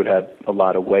 but you would have a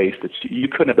lot of waste. You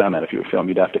couldn't have done that if you were film.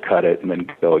 You'd have to cut it and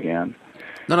then go again.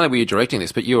 Not only were you directing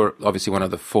this, but you were obviously one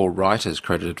of the 4 writers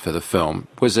credited for the film.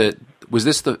 Was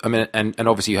this and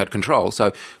obviously you had control,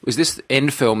 so was this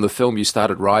end film the film you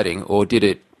started writing, or did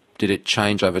it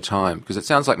change over time? Because it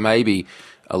sounds like maybe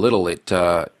a little it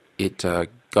got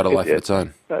a life of its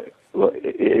own.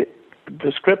 The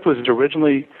script was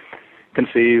originally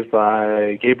conceived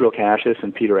by Gabriel Cassius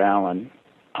and Peter Allen.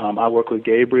 I worked with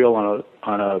Gabriel on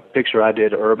a picture I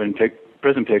did,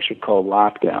 prison picture called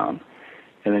Lockdown,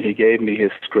 and then he gave me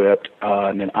his script,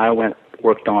 and then I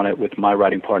worked on it with my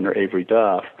writing partner Avery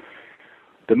Duff.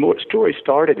 The story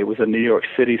started, it was a New York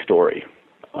City story.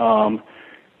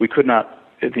 We could not,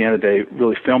 at the end of the day,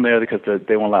 really film there because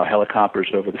they won't allow helicopters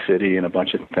over the city and a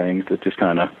bunch of things that just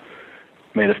kind of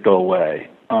made us go away.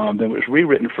 Then it was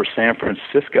rewritten for San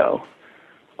Francisco,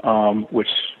 which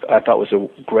I thought was a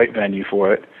great venue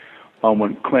for it.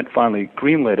 When Clint finally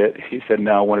greenlit it, he said,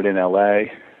 no, I want it in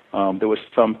L.A. There was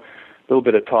some little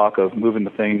bit of talk of moving the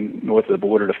thing north of the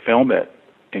border to film it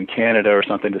in Canada or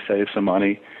something to save some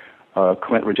money.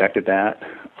 Clint rejected that.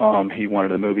 He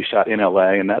wanted the movie shot in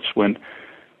L.A., and that's when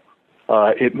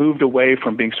it moved away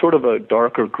from being sort of a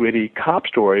darker, gritty cop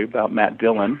story about Matt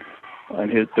Dillon,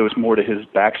 and there was more to his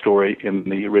backstory in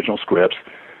the original scripts,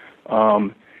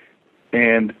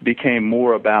 and became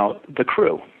more about the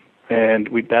crew. And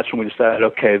that's when we decided,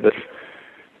 okay,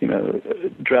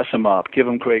 dress them up, give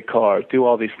them great cars, do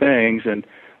all these things, and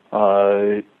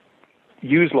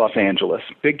use Los Angeles,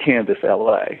 big canvas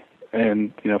L.A.,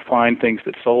 and find things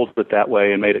that sold it that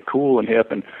way and made it cool and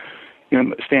hip and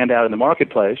stand out in the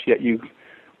marketplace. Yet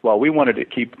while we wanted to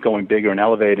keep going bigger and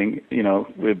elevating,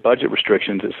 with budget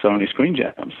restrictions at Sony Screen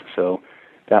Gems. So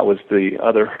that was the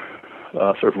other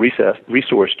sort of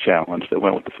resource challenge that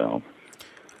went with the film.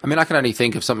 I mean, I can only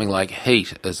think of something like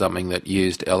Heat as something that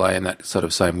used LA in that sort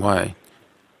of same way.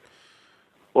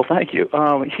 Well, thank you.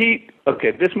 Heat,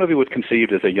 okay, this movie was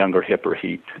conceived as a younger, hipper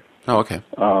Heat. Oh, okay.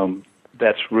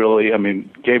 That's really,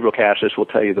 Gabriel Cassius will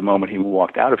tell you the moment he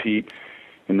walked out of Heat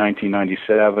in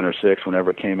 1997 or 6, whenever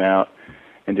it came out,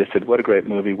 and just said, what a great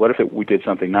movie. What if we did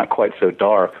something not quite so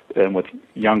dark and with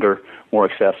younger, more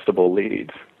accessible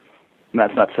leads? And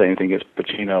that's not saying anything against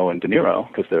Pacino and De Niro,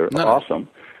 because they're awesome.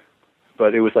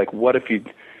 But it was like, what if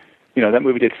that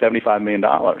movie did $75 million.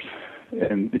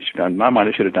 And in my mind,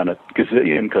 it should have done a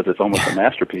gazillion because it's almost a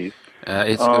masterpiece.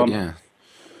 It's good, yeah.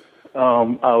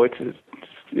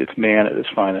 It's man at its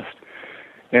finest.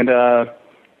 And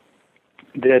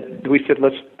we said,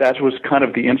 that was kind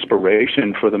of the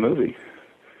inspiration for the movie.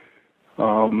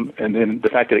 And then the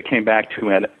fact that it came back to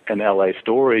an L.A.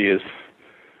 story is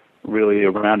really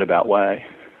a roundabout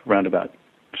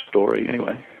story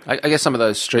anyway. I guess some of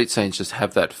those street scenes just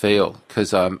have that feel,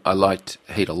 because I liked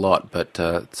Heat a lot, but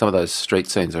some of those street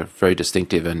scenes are very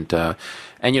distinctive, and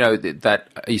that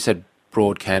you said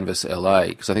broad canvas LA,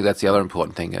 because I think that's the other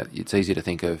important thing. It's easy to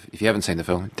think of, if you haven't seen the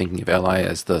film, thinking of LA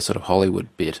as the sort of Hollywood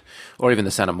bit, or even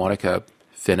the Santa Monica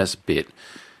Venice bit.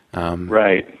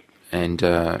 Right. And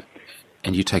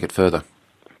you take it further.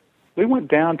 We went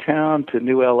downtown to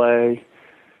New LA.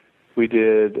 We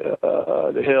did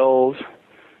the hills,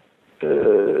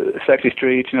 sexy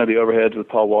streets, the overheads with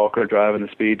Paul Walker driving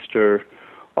the speedster,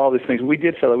 all these things. We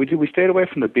did sell it. We stayed away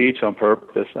from the beach on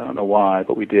purpose. I don't know why,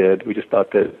 but we did. We just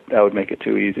thought that would make it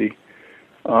too easy.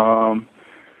 And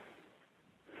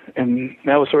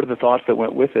that was sort of the thoughts that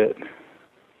went with it.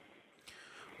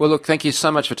 Well, look, thank you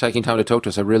so much for taking time to talk to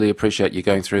us. I really appreciate you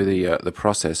going through the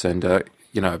process, and I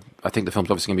think the film's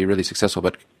obviously going to be really successful,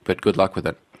 but good luck with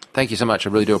it. Thank you so much. I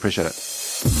really do appreciate it.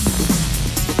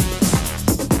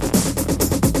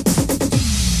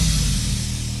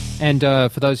 And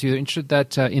for those of you interested,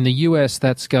 that in the US,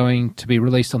 that's going to be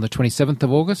released on the 27th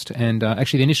of August. And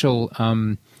actually, the initial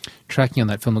tracking on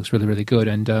that film looks really, really good.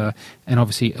 And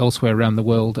obviously elsewhere around the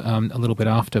world a little bit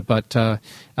after. But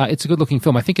it's a good-looking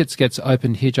film. I think it gets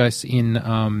opened here, Jace, in,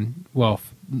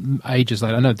 ages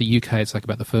later. I know the UK, it's like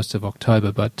about the 1st of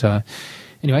October. But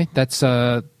anyway, that's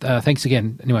thanks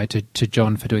again, anyway, to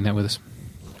John for doing that with us.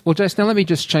 Well, Jason, now let me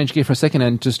just change gear for a second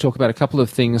and just talk about a couple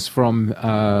of things from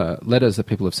letters that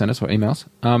people have sent us, or emails.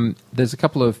 There's a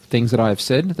couple of things that I have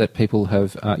said that people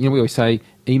have, we always say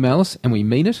email us and we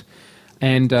mean it.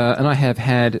 And I have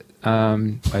had,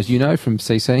 as you know from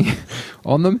CCing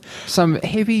on them, some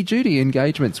heavy-duty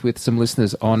engagements with some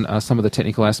listeners on some of the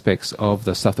technical aspects of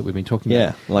the stuff that we've been talking about.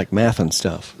 Yeah, like math and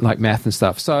stuff.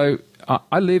 So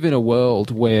I live in a world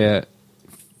where,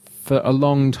 for a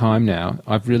long time now,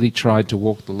 I've really tried to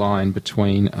walk the line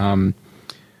between,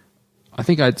 I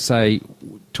think I'd say,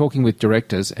 talking with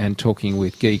directors and talking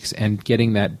with geeks and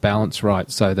getting that balance right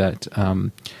so that,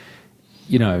 how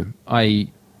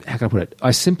can I put it?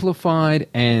 I simplified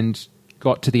and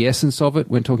got to the essence of it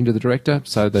when talking to the director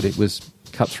so that it was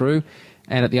cut through.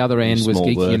 And at the other end was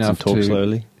geeky enough to talk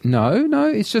slowly. No,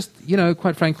 it's just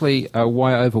quite frankly,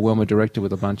 why overwhelm a director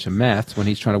with a bunch of maths when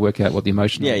he's trying to work out what the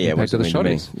emotional impact of the shot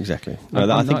is? Exactly.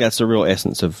 I think that's the real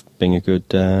essence of being a good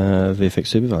VFX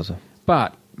supervisor.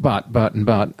 But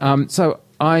So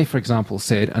I, for example,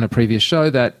 said in a previous show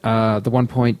that the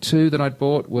 1.2 that I'd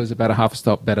bought was about a half a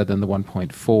stop better than the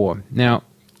 1.4. Now,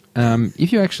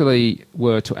 if you actually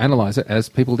were to analyse it, as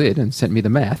people did, and sent me the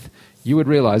math, you would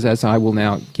realise, as I will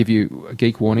now give you a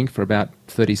geek warning for about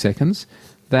 30 seconds,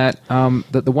 that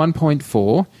that the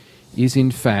 1.4 is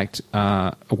in fact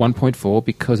a 1.4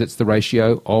 because it's the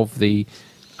ratio of the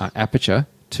aperture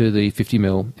to the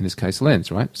 50mm, in this case,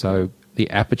 lens, right? So the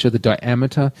aperture, the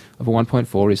diameter of a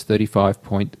 1.4 is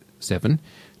 35.7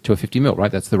 to a 50mm,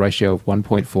 right? That's the ratio of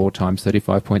 1.4 times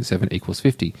 35.7 equals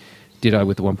 50. Ditto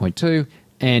with the 1.2,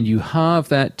 and you halve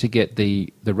that to get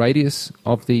the radius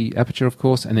of the aperture, of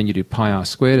course, and then you do pi r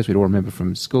squared, as we'd all remember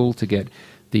from school, to get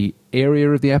the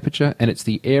area of the aperture, and it's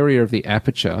the area of the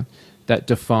aperture that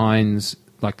defines,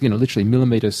 like, literally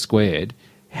millimeters squared,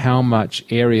 how much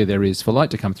area there is for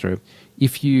light to come through.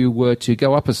 If you were to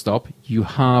go up a stop, you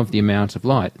halve the amount of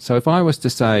light. So if I was to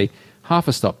say half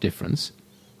a stop difference,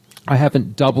 I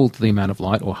haven't doubled the amount of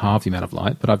light or halved the amount of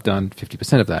light, but I've done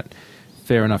 50% of that.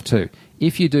 Fair enough too.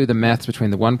 If you do the maths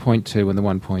between the 1.2 and the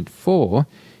 1.4,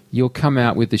 you'll come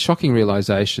out with the shocking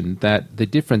realization that the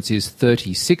difference is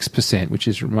 36%, which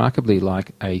is remarkably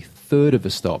like a third of a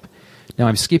stop. Now,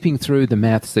 I'm skipping through the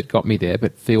maths that got me there,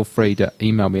 but feel free to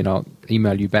email me and I'll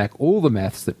email you back all the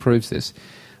maths that proves this.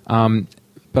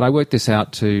 But I worked this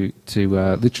out to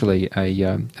literally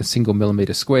a single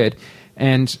millimetre squared.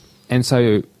 And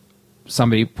so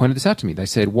somebody pointed this out to me. They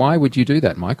said, why would you do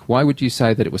that, Mike? Why would you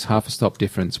say that it was half a stop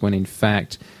difference when in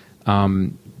fact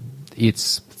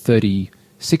it's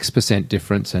 36%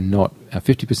 difference and not a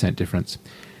 50% difference?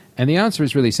 And the answer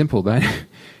is really simple, that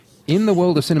in the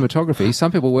world of cinematography,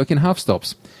 some people work in half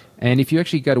stops. And if you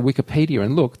actually go to Wikipedia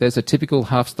and look, there's a typical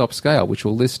half stop scale which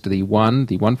will list the 1,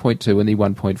 the 1.2 and the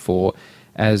 1.4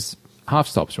 as half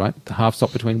stops, right? The half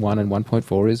stop between 1 and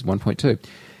 1.4 is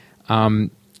 1.2.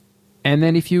 And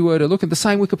then if you were to look at the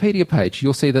same Wikipedia page,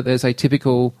 you'll see that there's a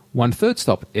typical 1/3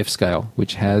 stop F scale,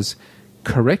 which has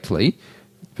correctly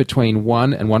between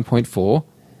 1 and 1.4,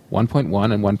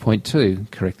 1.1 and 1.2,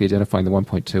 correctly identifying the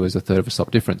 1.2 as a third of a stop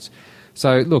difference.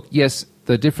 So look, yes,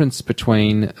 the difference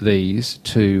between these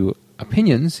two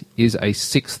opinions is a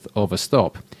sixth of a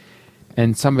stop.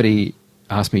 And somebody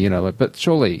asked me, but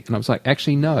surely, and I was like,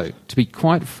 actually, no. To be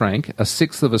quite frank, a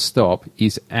sixth of a stop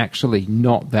is actually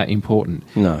not that important.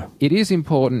 No. It is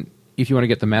important if you want to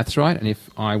get the maths right, and if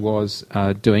I was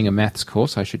doing a maths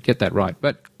course, I should get that right.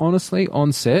 But honestly,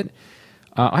 on set,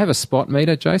 I have a spot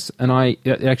meter, Jace, and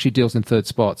it actually deals in third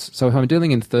spots. So if I'm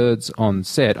dealing in thirds on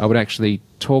set, I would actually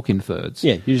talk in thirds.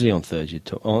 Yeah, usually on thirds,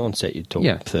 on set you'd talk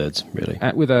thirds, really.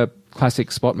 With a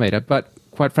classic spot meter. But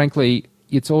quite frankly,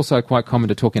 it's also quite common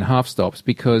to talk in half stops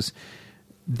because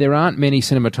there aren't many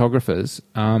cinematographers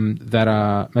that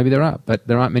are, maybe there are, but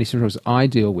there aren't many cinematographers I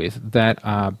deal with that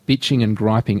are bitching and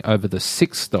griping over the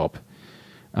sixth stop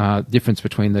difference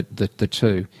between the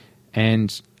two.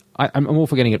 And I'm all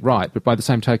for getting it right, but by the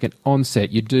same token, on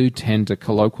set, you do tend to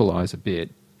colloquialise a bit.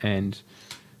 And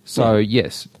so,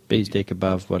 yes. Bee's dick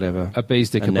above, whatever. A bee's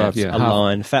dick above, yeah. A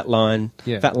line, fat line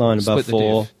above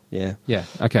 4. Yeah. Yeah,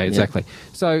 okay, exactly.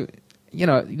 Yeah. So, the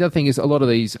other thing is a lot of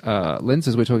these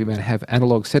lenses we're talking about have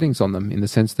analog settings on them in the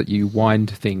sense that you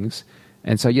wind things.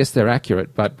 And so, yes, they're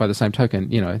accurate, but by the same token,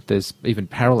 there's even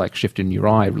parallax shift in your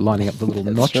eye lining up the little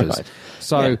notches. Right.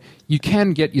 So you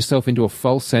can get yourself into a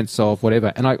false sense of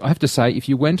whatever. And I have to say, if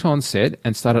you went on set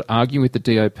and started arguing with the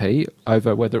DOP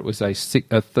over whether it was a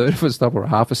third of a stop or a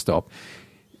half a stop,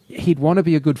 he'd want to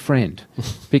be a good friend.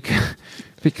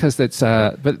 Because that's,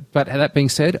 but that being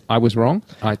said, I was wrong.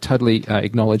 I totally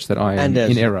acknowledge that I am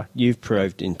in error. You've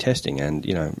proved in testing, and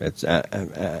it's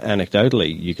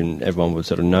anecdotally, everyone would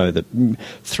sort of know that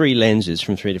 3 lenses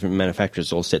from 3 different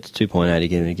manufacturers all set to 2.8 are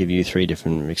going to give you 3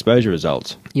 different exposure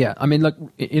results. Yeah, I mean, look,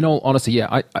 in all honesty,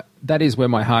 I that is where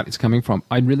my heart is coming from.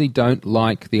 I really don't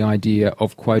like the idea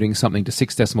of quoting something to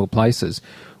 6 decimal places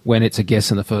when it's a guess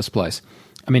in the first place.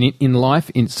 I mean, in life,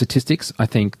 in statistics, I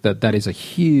think that is a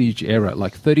huge error.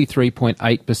 Like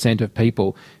 33.8% of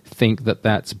people think that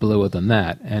that's bluer than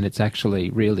that. And it's actually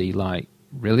really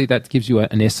that gives you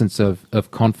an essence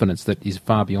of confidence that is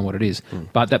far beyond what it is.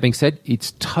 But that being said, it's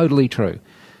totally true.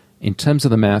 In terms of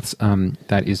the maths,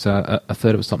 that is a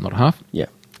third of a stop, not a half. Yeah.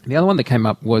 The other one that came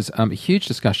up was a huge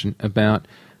discussion about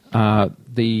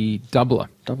the doubler.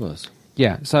 Doublers.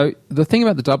 Yeah. So the thing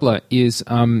about the doubler is...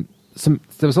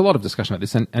 there was a lot of discussion about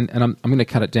this, and I'm going to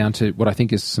cut it down to what I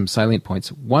think is some salient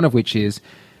points, one of which is,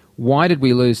 why did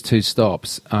we lose 2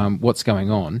 stops? What's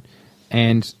going on?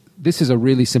 And this is a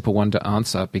really simple one to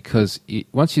answer because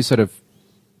once you sort of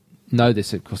know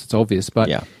this, of course it's obvious, but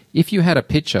if you had a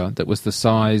picture that was the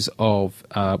size of,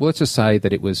 well, let's just say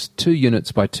that it was 2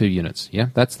 units by 2 units, yeah?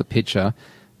 That's the picture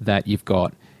that you've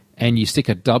got, and you stick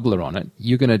a doubler on it,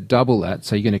 you're going to double that,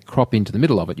 so you're going to crop into the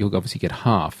middle of it. You'll obviously get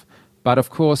half. But, of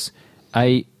course,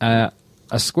 a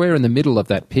square in the middle of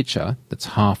that picture that's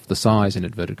half the size, in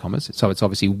inverted commas, so it's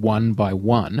obviously 1 by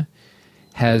 1,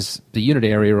 has the unit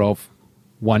area of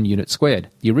 1 unit squared.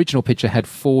 The original picture had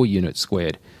 4 units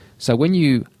squared. So when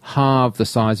you halve the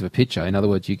size of a picture, in other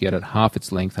words, you get it half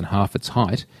its length and half its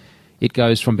height, it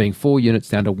goes from being 4 units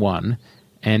down to 1,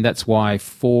 and that's why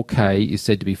 4K is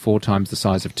said to be 4 times the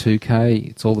size of 2K.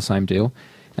 It's all the same deal.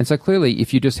 And so clearly,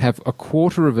 if you just have a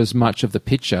quarter of as much of the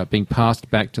picture being passed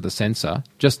back to the sensor,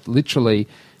 just literally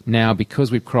now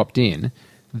because we've cropped in,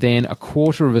 then a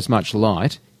quarter of as much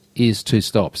light is 2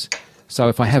 stops. So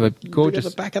if I have a gorgeous...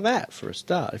 Look at the back of that, for a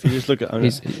start. If you just look at...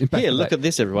 here, look at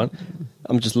this, everyone.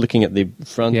 I'm just looking at the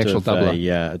front of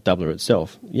a doubler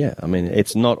itself. Yeah, I mean,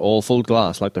 it's not all full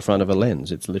glass like the front of a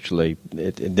lens. It's literally...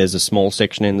 there's a small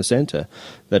section in the centre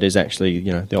that is actually,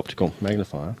 the optical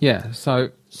magnifier. Yeah,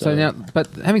 so now... But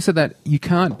having said that, you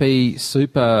can't be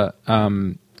super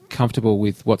comfortable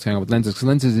with what's going on with lenses, because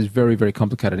lenses is very, very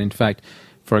complicated. In fact...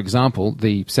 For example,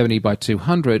 the 70 by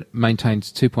 200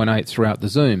 maintains 2.8 throughout the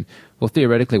zoom. Well,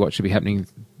 theoretically, what should be happening,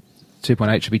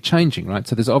 2.8 should be changing, right?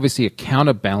 So there's obviously a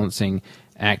counterbalancing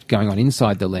act going on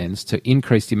inside the lens to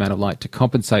increase the amount of light to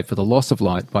compensate for the loss of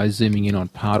light by zooming in on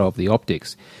part of the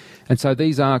optics. And so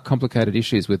these are complicated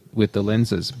issues with the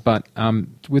lenses. But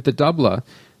with the doubler,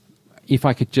 if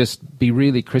I could just be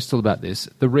really crystal about this,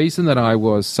 the reason that I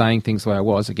was saying things the way I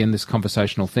was, again, this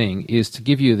conversational thing, is to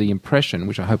give you the impression,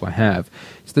 which I hope I have,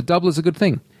 is the doubler is a good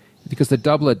thing. Because the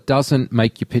doubler doesn't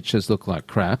make your pictures look like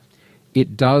crap.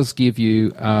 It does give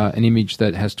you an image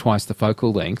that has twice the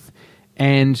focal length.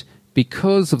 And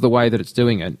because of the way that it's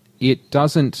doing it, it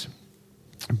doesn't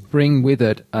bring with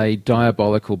it a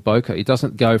diabolical bokeh. It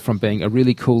doesn't go from being a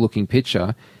really cool-looking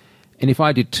picture. And if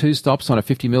I did 2 stops on a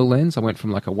 50mm lens, I went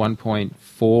from like a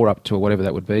 1.4 up to whatever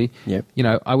that would be. Yep.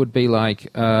 I would be like,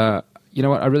 you know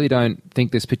what, I really don't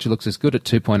think this picture looks as good at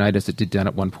 2.8 as it did down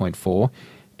at 1.4.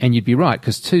 And you'd be right,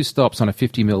 because 2 stops on a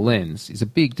 50mm lens is a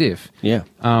big diff. Yeah.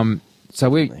 So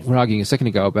we were arguing a second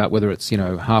ago about whether it's,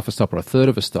 half a stop or a third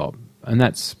of a stop. And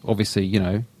that's obviously,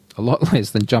 a lot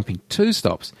less than jumping 2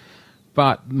 stops.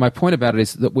 But my point about it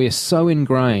is that we're so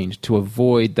ingrained to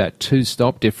avoid that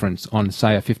 2-stop difference on,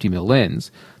 say, a 50mm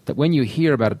lens, that when you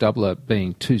hear about a doubler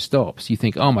being 2 stops, you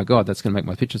think, oh my God, that's going to make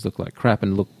my pictures look like crap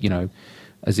and look,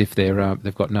 as if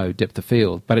they've got no depth of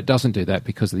field. But it doesn't do that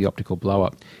because of the optical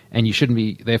blow-up. And you shouldn't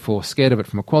be, therefore, scared of it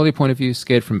from a quality point of view,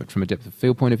 scared from it from a depth of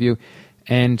field point of view.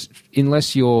 And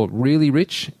unless you're really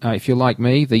rich, if you're like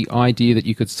me, the idea that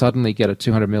you could suddenly get a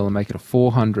 200mm and make it a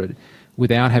 400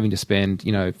 without having to spend,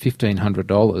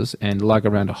 $1,500 and lug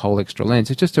around a whole extra lens.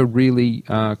 It's just a really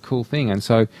cool thing. And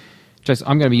so, Jason,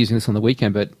 I'm going to be using this on the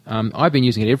weekend, but I've been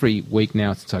using it every week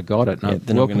now since I got it. And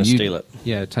they're not going to steal it.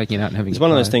 Yeah, taking it out and having it. It's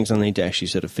one of those things I need to actually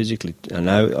sort of physically... I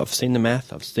know I've seen the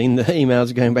math, I've seen the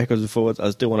emails going backwards and forwards.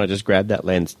 I still want to just grab that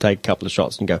lens, take a couple of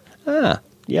shots and go,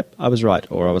 yep, I was right,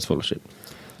 or I was full of shit.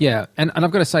 Yeah, and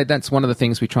I've got to say that's one of the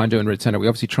things we try and do in Red Center. We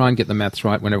obviously try and get the maths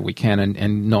right whenever we can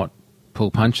and not pull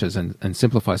punches and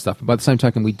simplify stuff. But by the same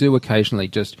token, we do occasionally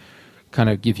just kind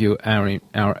of give you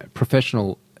our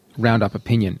professional round-up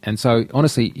opinion. And so,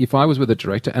 honestly, if I was with a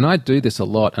director, and I do this a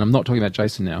lot, and I'm not talking about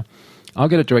Jason now, I'll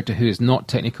get a director who is not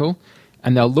technical,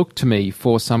 and they'll look to me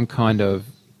for some kind of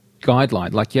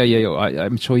guideline. Like,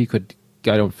 I'm sure you could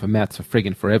go on for maths for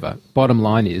friggin' forever. Bottom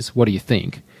line is, what do you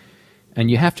think? And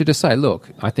you have to just say, look,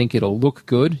 I think it'll look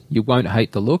good, you won't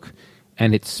hate the look,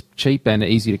 and it's cheap and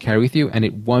easy to carry with you, and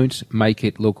it won't make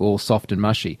it look all soft and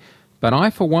mushy. But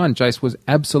I, for one, Jace, was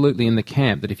absolutely in the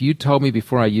camp that if you told me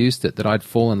before I used it that I'd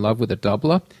fall in love with a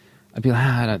doubler, I'd be like,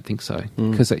 I don't think so.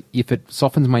 Because if it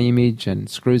softens my image and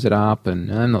screws it up,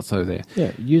 and I'm not so there.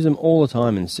 Yeah, use them all the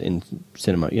time in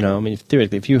cinema.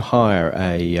 Theoretically, if you hire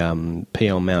a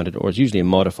PL-mounted, or it's usually a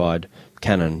modified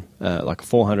Canon, like a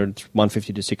 400,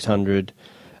 150 to 600,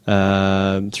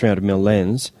 300mm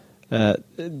lens,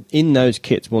 in those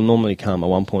kits will normally come a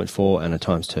 1.4 and a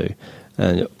 ×2.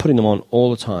 And putting them on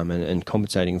all the time and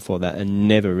compensating for that and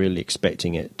never really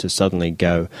expecting it to suddenly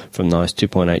go from nice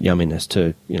 2.8 yumminess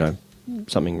to,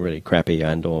 something really crappy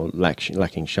and or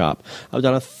lacking sharp. I've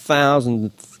done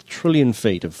 1,000 trillion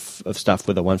feet of stuff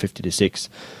with a 150 to 6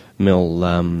 mil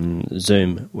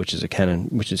zoom, which is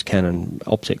Canon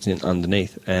optics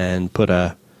underneath, and put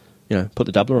the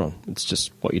doubler on. It's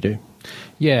just what you do.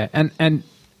 Yeah, and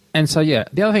so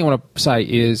the other thing I want to say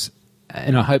is,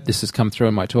 and I hope this has come through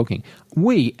in my talking,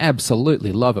 we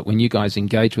absolutely love it when you guys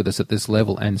engage with us at this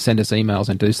level and send us emails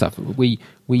and do stuff. We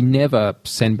never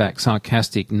send back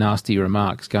sarcastic, nasty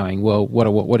remarks going, well,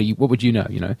 what would you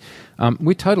know?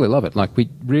 We totally love it. Like, we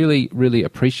really, really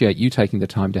appreciate you taking the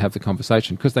time to have the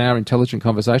conversation, because they are intelligent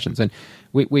conversations. And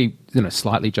we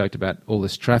slightly joked about all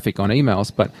this traffic on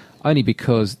emails, but only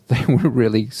because they were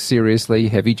really seriously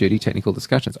heavy-duty technical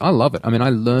discussions. I love it. I mean, I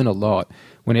learn a lot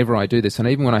whenever I do this, and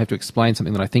even when I have to explain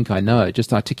something that I think I know,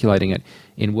 just articulating it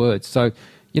in words. So,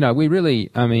 we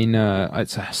really,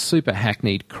 it's a super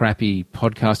hackneyed, crappy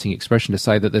podcasting expression to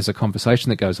say that there's a conversation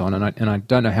that goes on, and I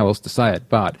don't know how else to say it,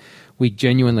 but we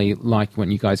genuinely like when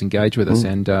you guys engage with us,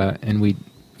 and we,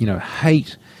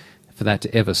 hate for that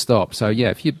to ever stop. So,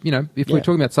 yeah, if we're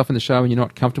talking about stuff in the show and you're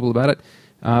not comfortable about it,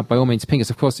 by all means, ping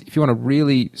us. Of course, if you want a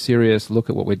really serious look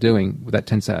at what we're doing, that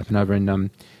tends to happen over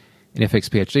in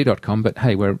fxphd.com. But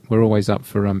hey, we're always up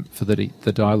for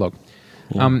the dialogue.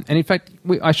 Yeah. And in fact,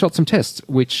 I shot some tests,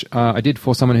 which I did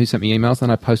for someone who sent me emails,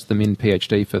 and I posted them in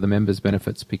PhD for the members'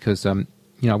 benefits because I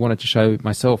wanted to show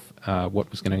myself what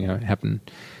was going to happen.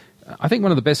 I think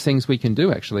one of the best things we can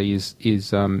do actually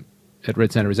is at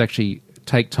Red Center is actually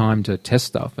take time to test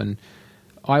stuff. And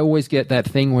I always get that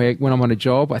thing where when I'm on a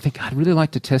job, I think I'd really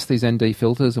like to test these ND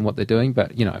filters and what they're doing,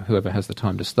 but whoever has the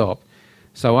time to stop.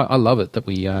 So I love it that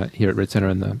we here at Red Center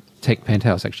and the Tech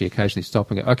Penthouse actually occasionally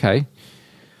stop and go, okay,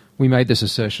 we made this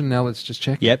assertion, now let's just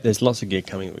check. Yep, there's lots of gear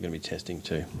coming that we're going to be testing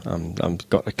too. I've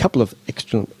got a couple of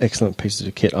excellent pieces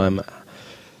of kit. I'm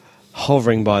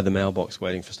hovering by the mailbox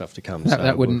waiting for stuff to come.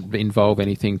 That wouldn't involve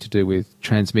anything to do with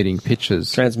transmitting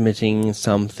pictures. Transmitting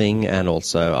something, and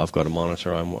also I've got a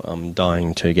monitor I'm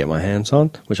dying to get my hands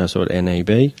on, which I saw at NAB,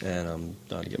 and I'm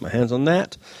dying to get my hands on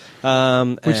that.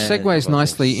 Which segues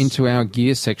nicely into our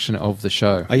gear section of the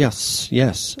show. Oh, yes.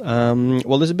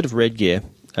 Well, there's a bit of red gear,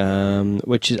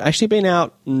 which has actually been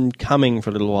out and coming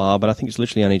for a little while, but I think it's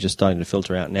literally only just starting to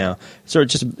filter out now. So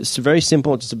it's very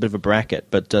simple, just a bit of a bracket,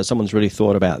 but someone's really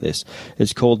thought about this.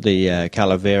 It's called the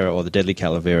Calavera, or the Deadly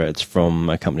Calavera. It's from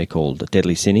a company called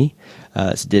Deadly Cine.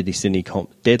 It's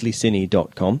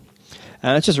deadlycine.com.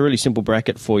 And it's just a really simple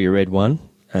bracket for your red one,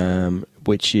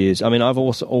 which is, I've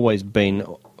also always been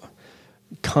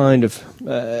kind of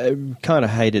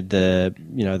hated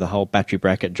the whole battery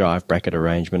bracket, drive bracket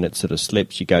arrangement. It sort of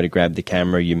slips. You go to grab the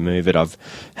camera, you move it. I've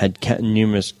had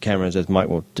numerous cameras, as Mike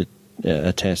will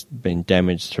attest, been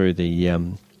damaged through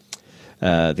the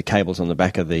cables on the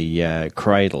back of the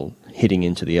cradle, hitting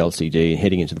into the LCD,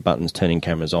 hitting into the buttons, turning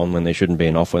cameras on when they shouldn't be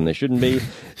and off when they shouldn't be,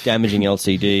 damaging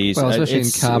LCDs. Well, especially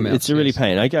in car mounts. It's a really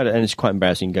pain. And it's quite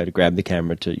embarrassing. You go to grab the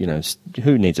camera to,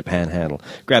 who needs a panhandle?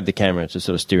 Grab the camera to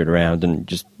sort of steer it around, and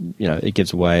just, it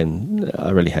gives away, and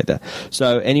I really hate that.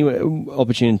 So anyway,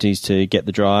 opportunities to get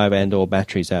the drive and or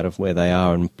batteries out of where they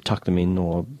are and tuck them in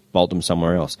or bolt them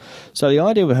somewhere else. So the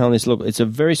idea behind this, look, it's a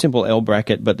very simple L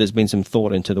bracket, but there's been some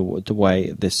thought into the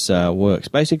way this works.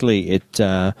 Basically, it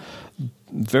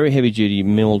very heavy-duty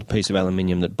milled piece of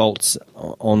aluminium that bolts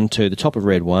onto the top of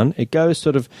red one. It goes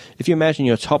sort of, if you imagine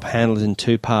your top handle is in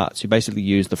two parts, you basically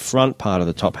use the front part of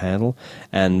the top handle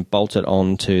and bolt it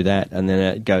onto that, and then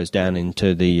it goes down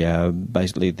into the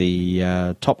basically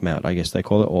the top mount, I guess they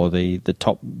call it, or the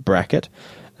top bracket,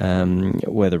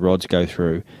 where the rods go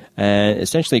through. And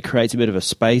essentially creates a bit of a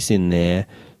space in there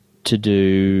to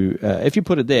do, if you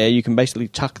put it there, you can basically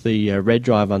tuck the red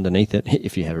drive underneath it,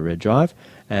 if you have a red drive,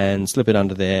 and slip it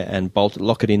under there and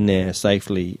lock it in there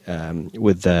safely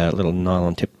with a little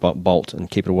nylon tip bolt, and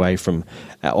keep it away from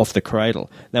off the cradle.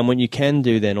 Then what you can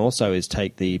do then also is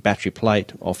take the battery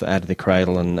plate out of the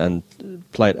cradle and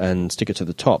plate and stick it to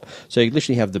the top. So you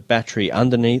literally have the battery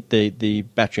underneath, the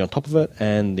battery on top of it,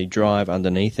 and the drive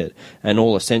underneath it, and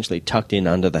all essentially tucked in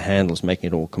under the handles,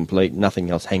 making it all complete, nothing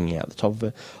else hanging out the top of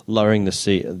it, lowering the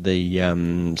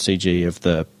CG of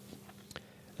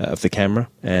the camera,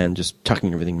 and just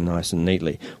tucking everything nice and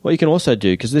neatly. What you can also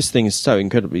do, because this thing is so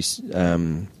incredibly,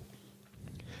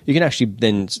 you can actually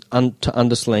then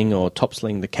undersling or top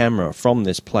sling the camera from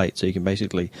this plate, so you can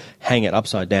basically hang it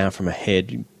upside down from a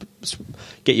head,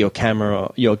 get your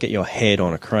camera, you'll get your head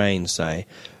on a crane, say,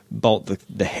 bolt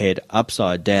the head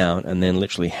upside down, and then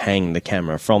literally hang the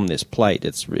camera from this plate.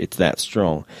 It's that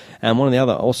strong. And one of the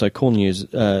other also cool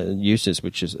uses,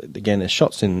 which is, again, there's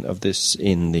shots of this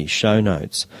in the show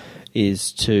notes,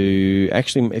 is to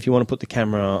actually, if you want to put the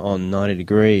camera on 90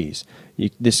 degrees,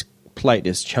 this plate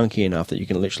is chunky enough that you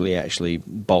can literally actually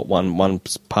bolt one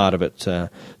part of it to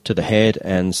the head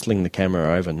and sling the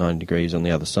camera over 90 degrees on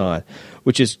the other side,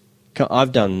 which is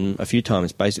I've done a few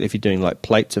times. Basically, if you're doing like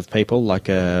plates of people, like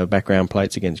background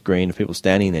plates against green of people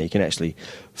standing there, you can actually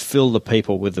fill the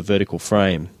people with the vertical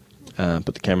frame.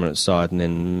 Put the camera at the side and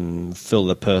then fill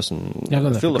the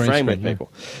frame with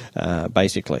people,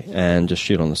 basically, and just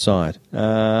shoot on the side.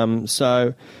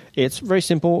 So it's very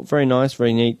simple, very nice,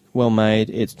 very neat, well made.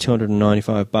 It's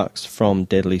 $295 from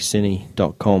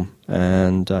deadlycine.com.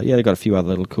 And they've got a few other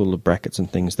little cool little brackets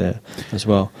and things there as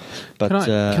well. But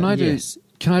can I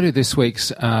do this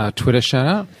week's Twitter shout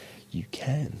out? You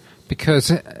can. Because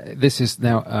this is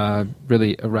now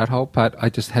really a rat hole, but I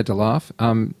just had to laugh.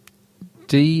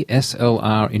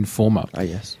 DSLR Informer. Oh,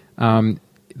 yes.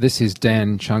 This is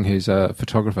Dan Chung, who's a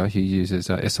photographer who uses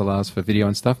SLRs for video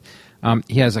and stuff.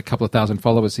 He has a couple of thousand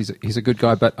followers. He's a good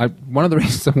guy, but one of the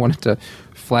reasons I wanted to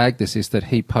flag this is that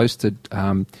he posted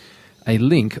a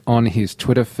link on his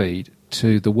Twitter feed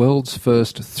to the world's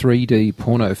first 3D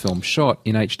porno film shot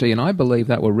in HD, and I believe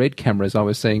that were red cameras I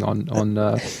was seeing on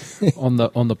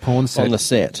the porn set. On the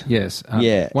set. Yes.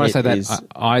 When I say that,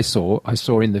 I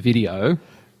saw in the video.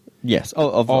 Yes,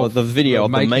 of the video,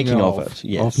 of the making of it.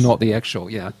 Yes. Of not the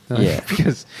actual, yeah.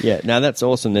 Because no, that's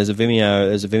awesome. There's a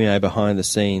Vimeo behind the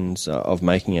scenes of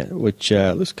making it, which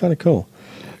looks kind of cool.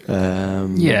 I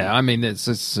mean, I mean, you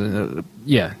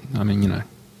know.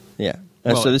 Yeah.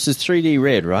 So this is 3D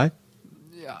red, right?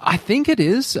 I think it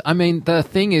is. I mean, the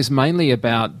thing is mainly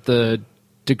about the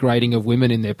degrading of women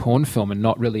in their porn film and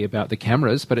not really about the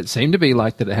cameras, but it seemed to be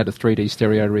like that it had a 3D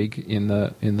stereo rig in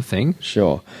the thing.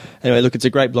 Sure. Anyway, look, it's a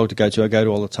great blog to go to. I go to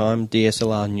all the time.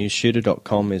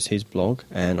 DSLRnewsshooter.com is his blog,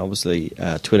 and obviously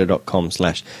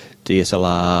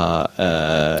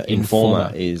twitter.com/DSLR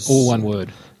Informer is... all one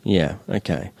word. Yeah,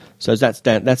 okay. So that's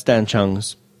Dan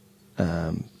Chung's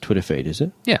Twitter feed, is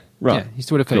it? Yeah. Right. Yeah, his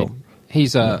Twitter feed. Cool.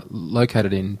 He's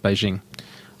located in Beijing,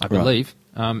 I believe. Right.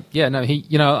 I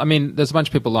mean, there's a bunch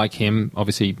of people like him,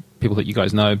 obviously people that you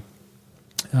guys know,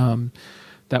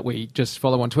 that we just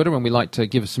follow on Twitter, and we like to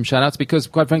give some shout-outs because,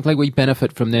 quite frankly, we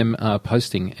benefit from them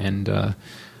posting. And, so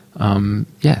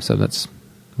that's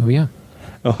where we are.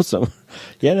 Awesome.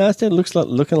 Yeah, no, it looks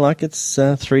looking like it's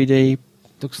 3D.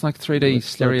 Looks like 3D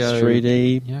stereo. Like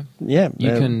 3D. Yeah. Yeah.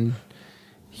 You can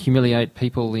humiliate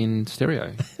people in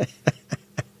stereo.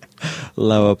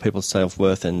 Lower people's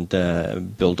self-worth and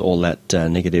build all that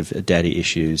negative daddy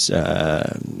issues in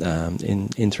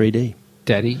 3D.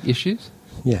 Daddy issues?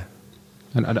 Yeah.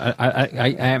 And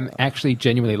I am actually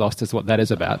genuinely lost as to what that is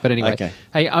about. But anyway, okay.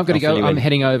 Hey, I've got to go. I'm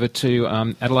heading over to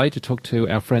Adelaide to talk to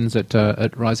our friends at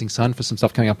Rising Sun for some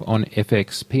stuff coming up on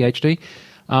FX PhD.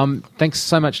 Thanks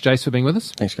so much, Jace, for being with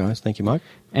us. Thanks, guys. Thank you, Mike.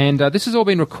 And this has all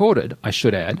been recorded, I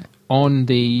should add, on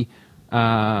the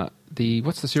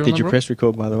what's the serial number? Did you press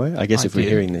record, by the way? I guess if we're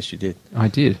hearing this, you did. I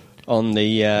did. On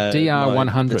the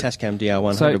DR100, the Tascam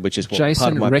DR100, which is what Jason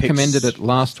part of my recommended picks it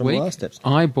last week. Last steps.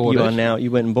 I bought it.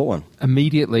 You went and bought one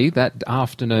immediately that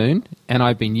afternoon, and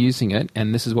I've been using it.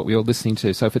 And this is what we were listening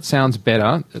to. So if it sounds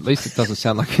better, at least it doesn't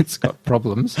sound like it's got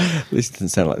problems. At least it doesn't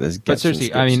sound like there's gaps. But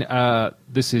seriously, I mean,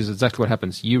 this is exactly what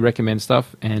happens. You recommend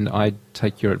stuff, and I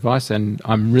take your advice, and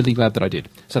I'm really glad that I did.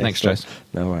 So thanks, Jason.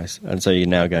 No worries. And so you're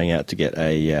now going out to get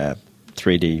a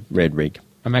 3D red rig.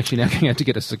 I'm actually now going out to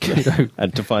get a Secudo.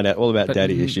 And to find out all about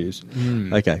daddy issues.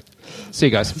 Okay. See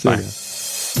you guys. Bye.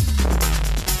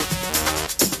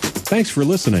 Thanks for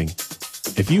listening.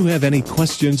 If you have any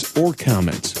questions or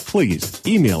comments, please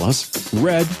email us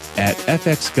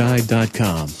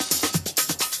red@fxguide.com.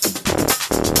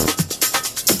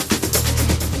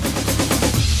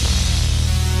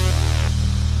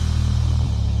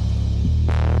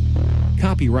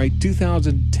 Copyright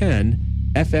 2010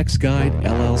 FX Guide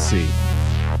LLC.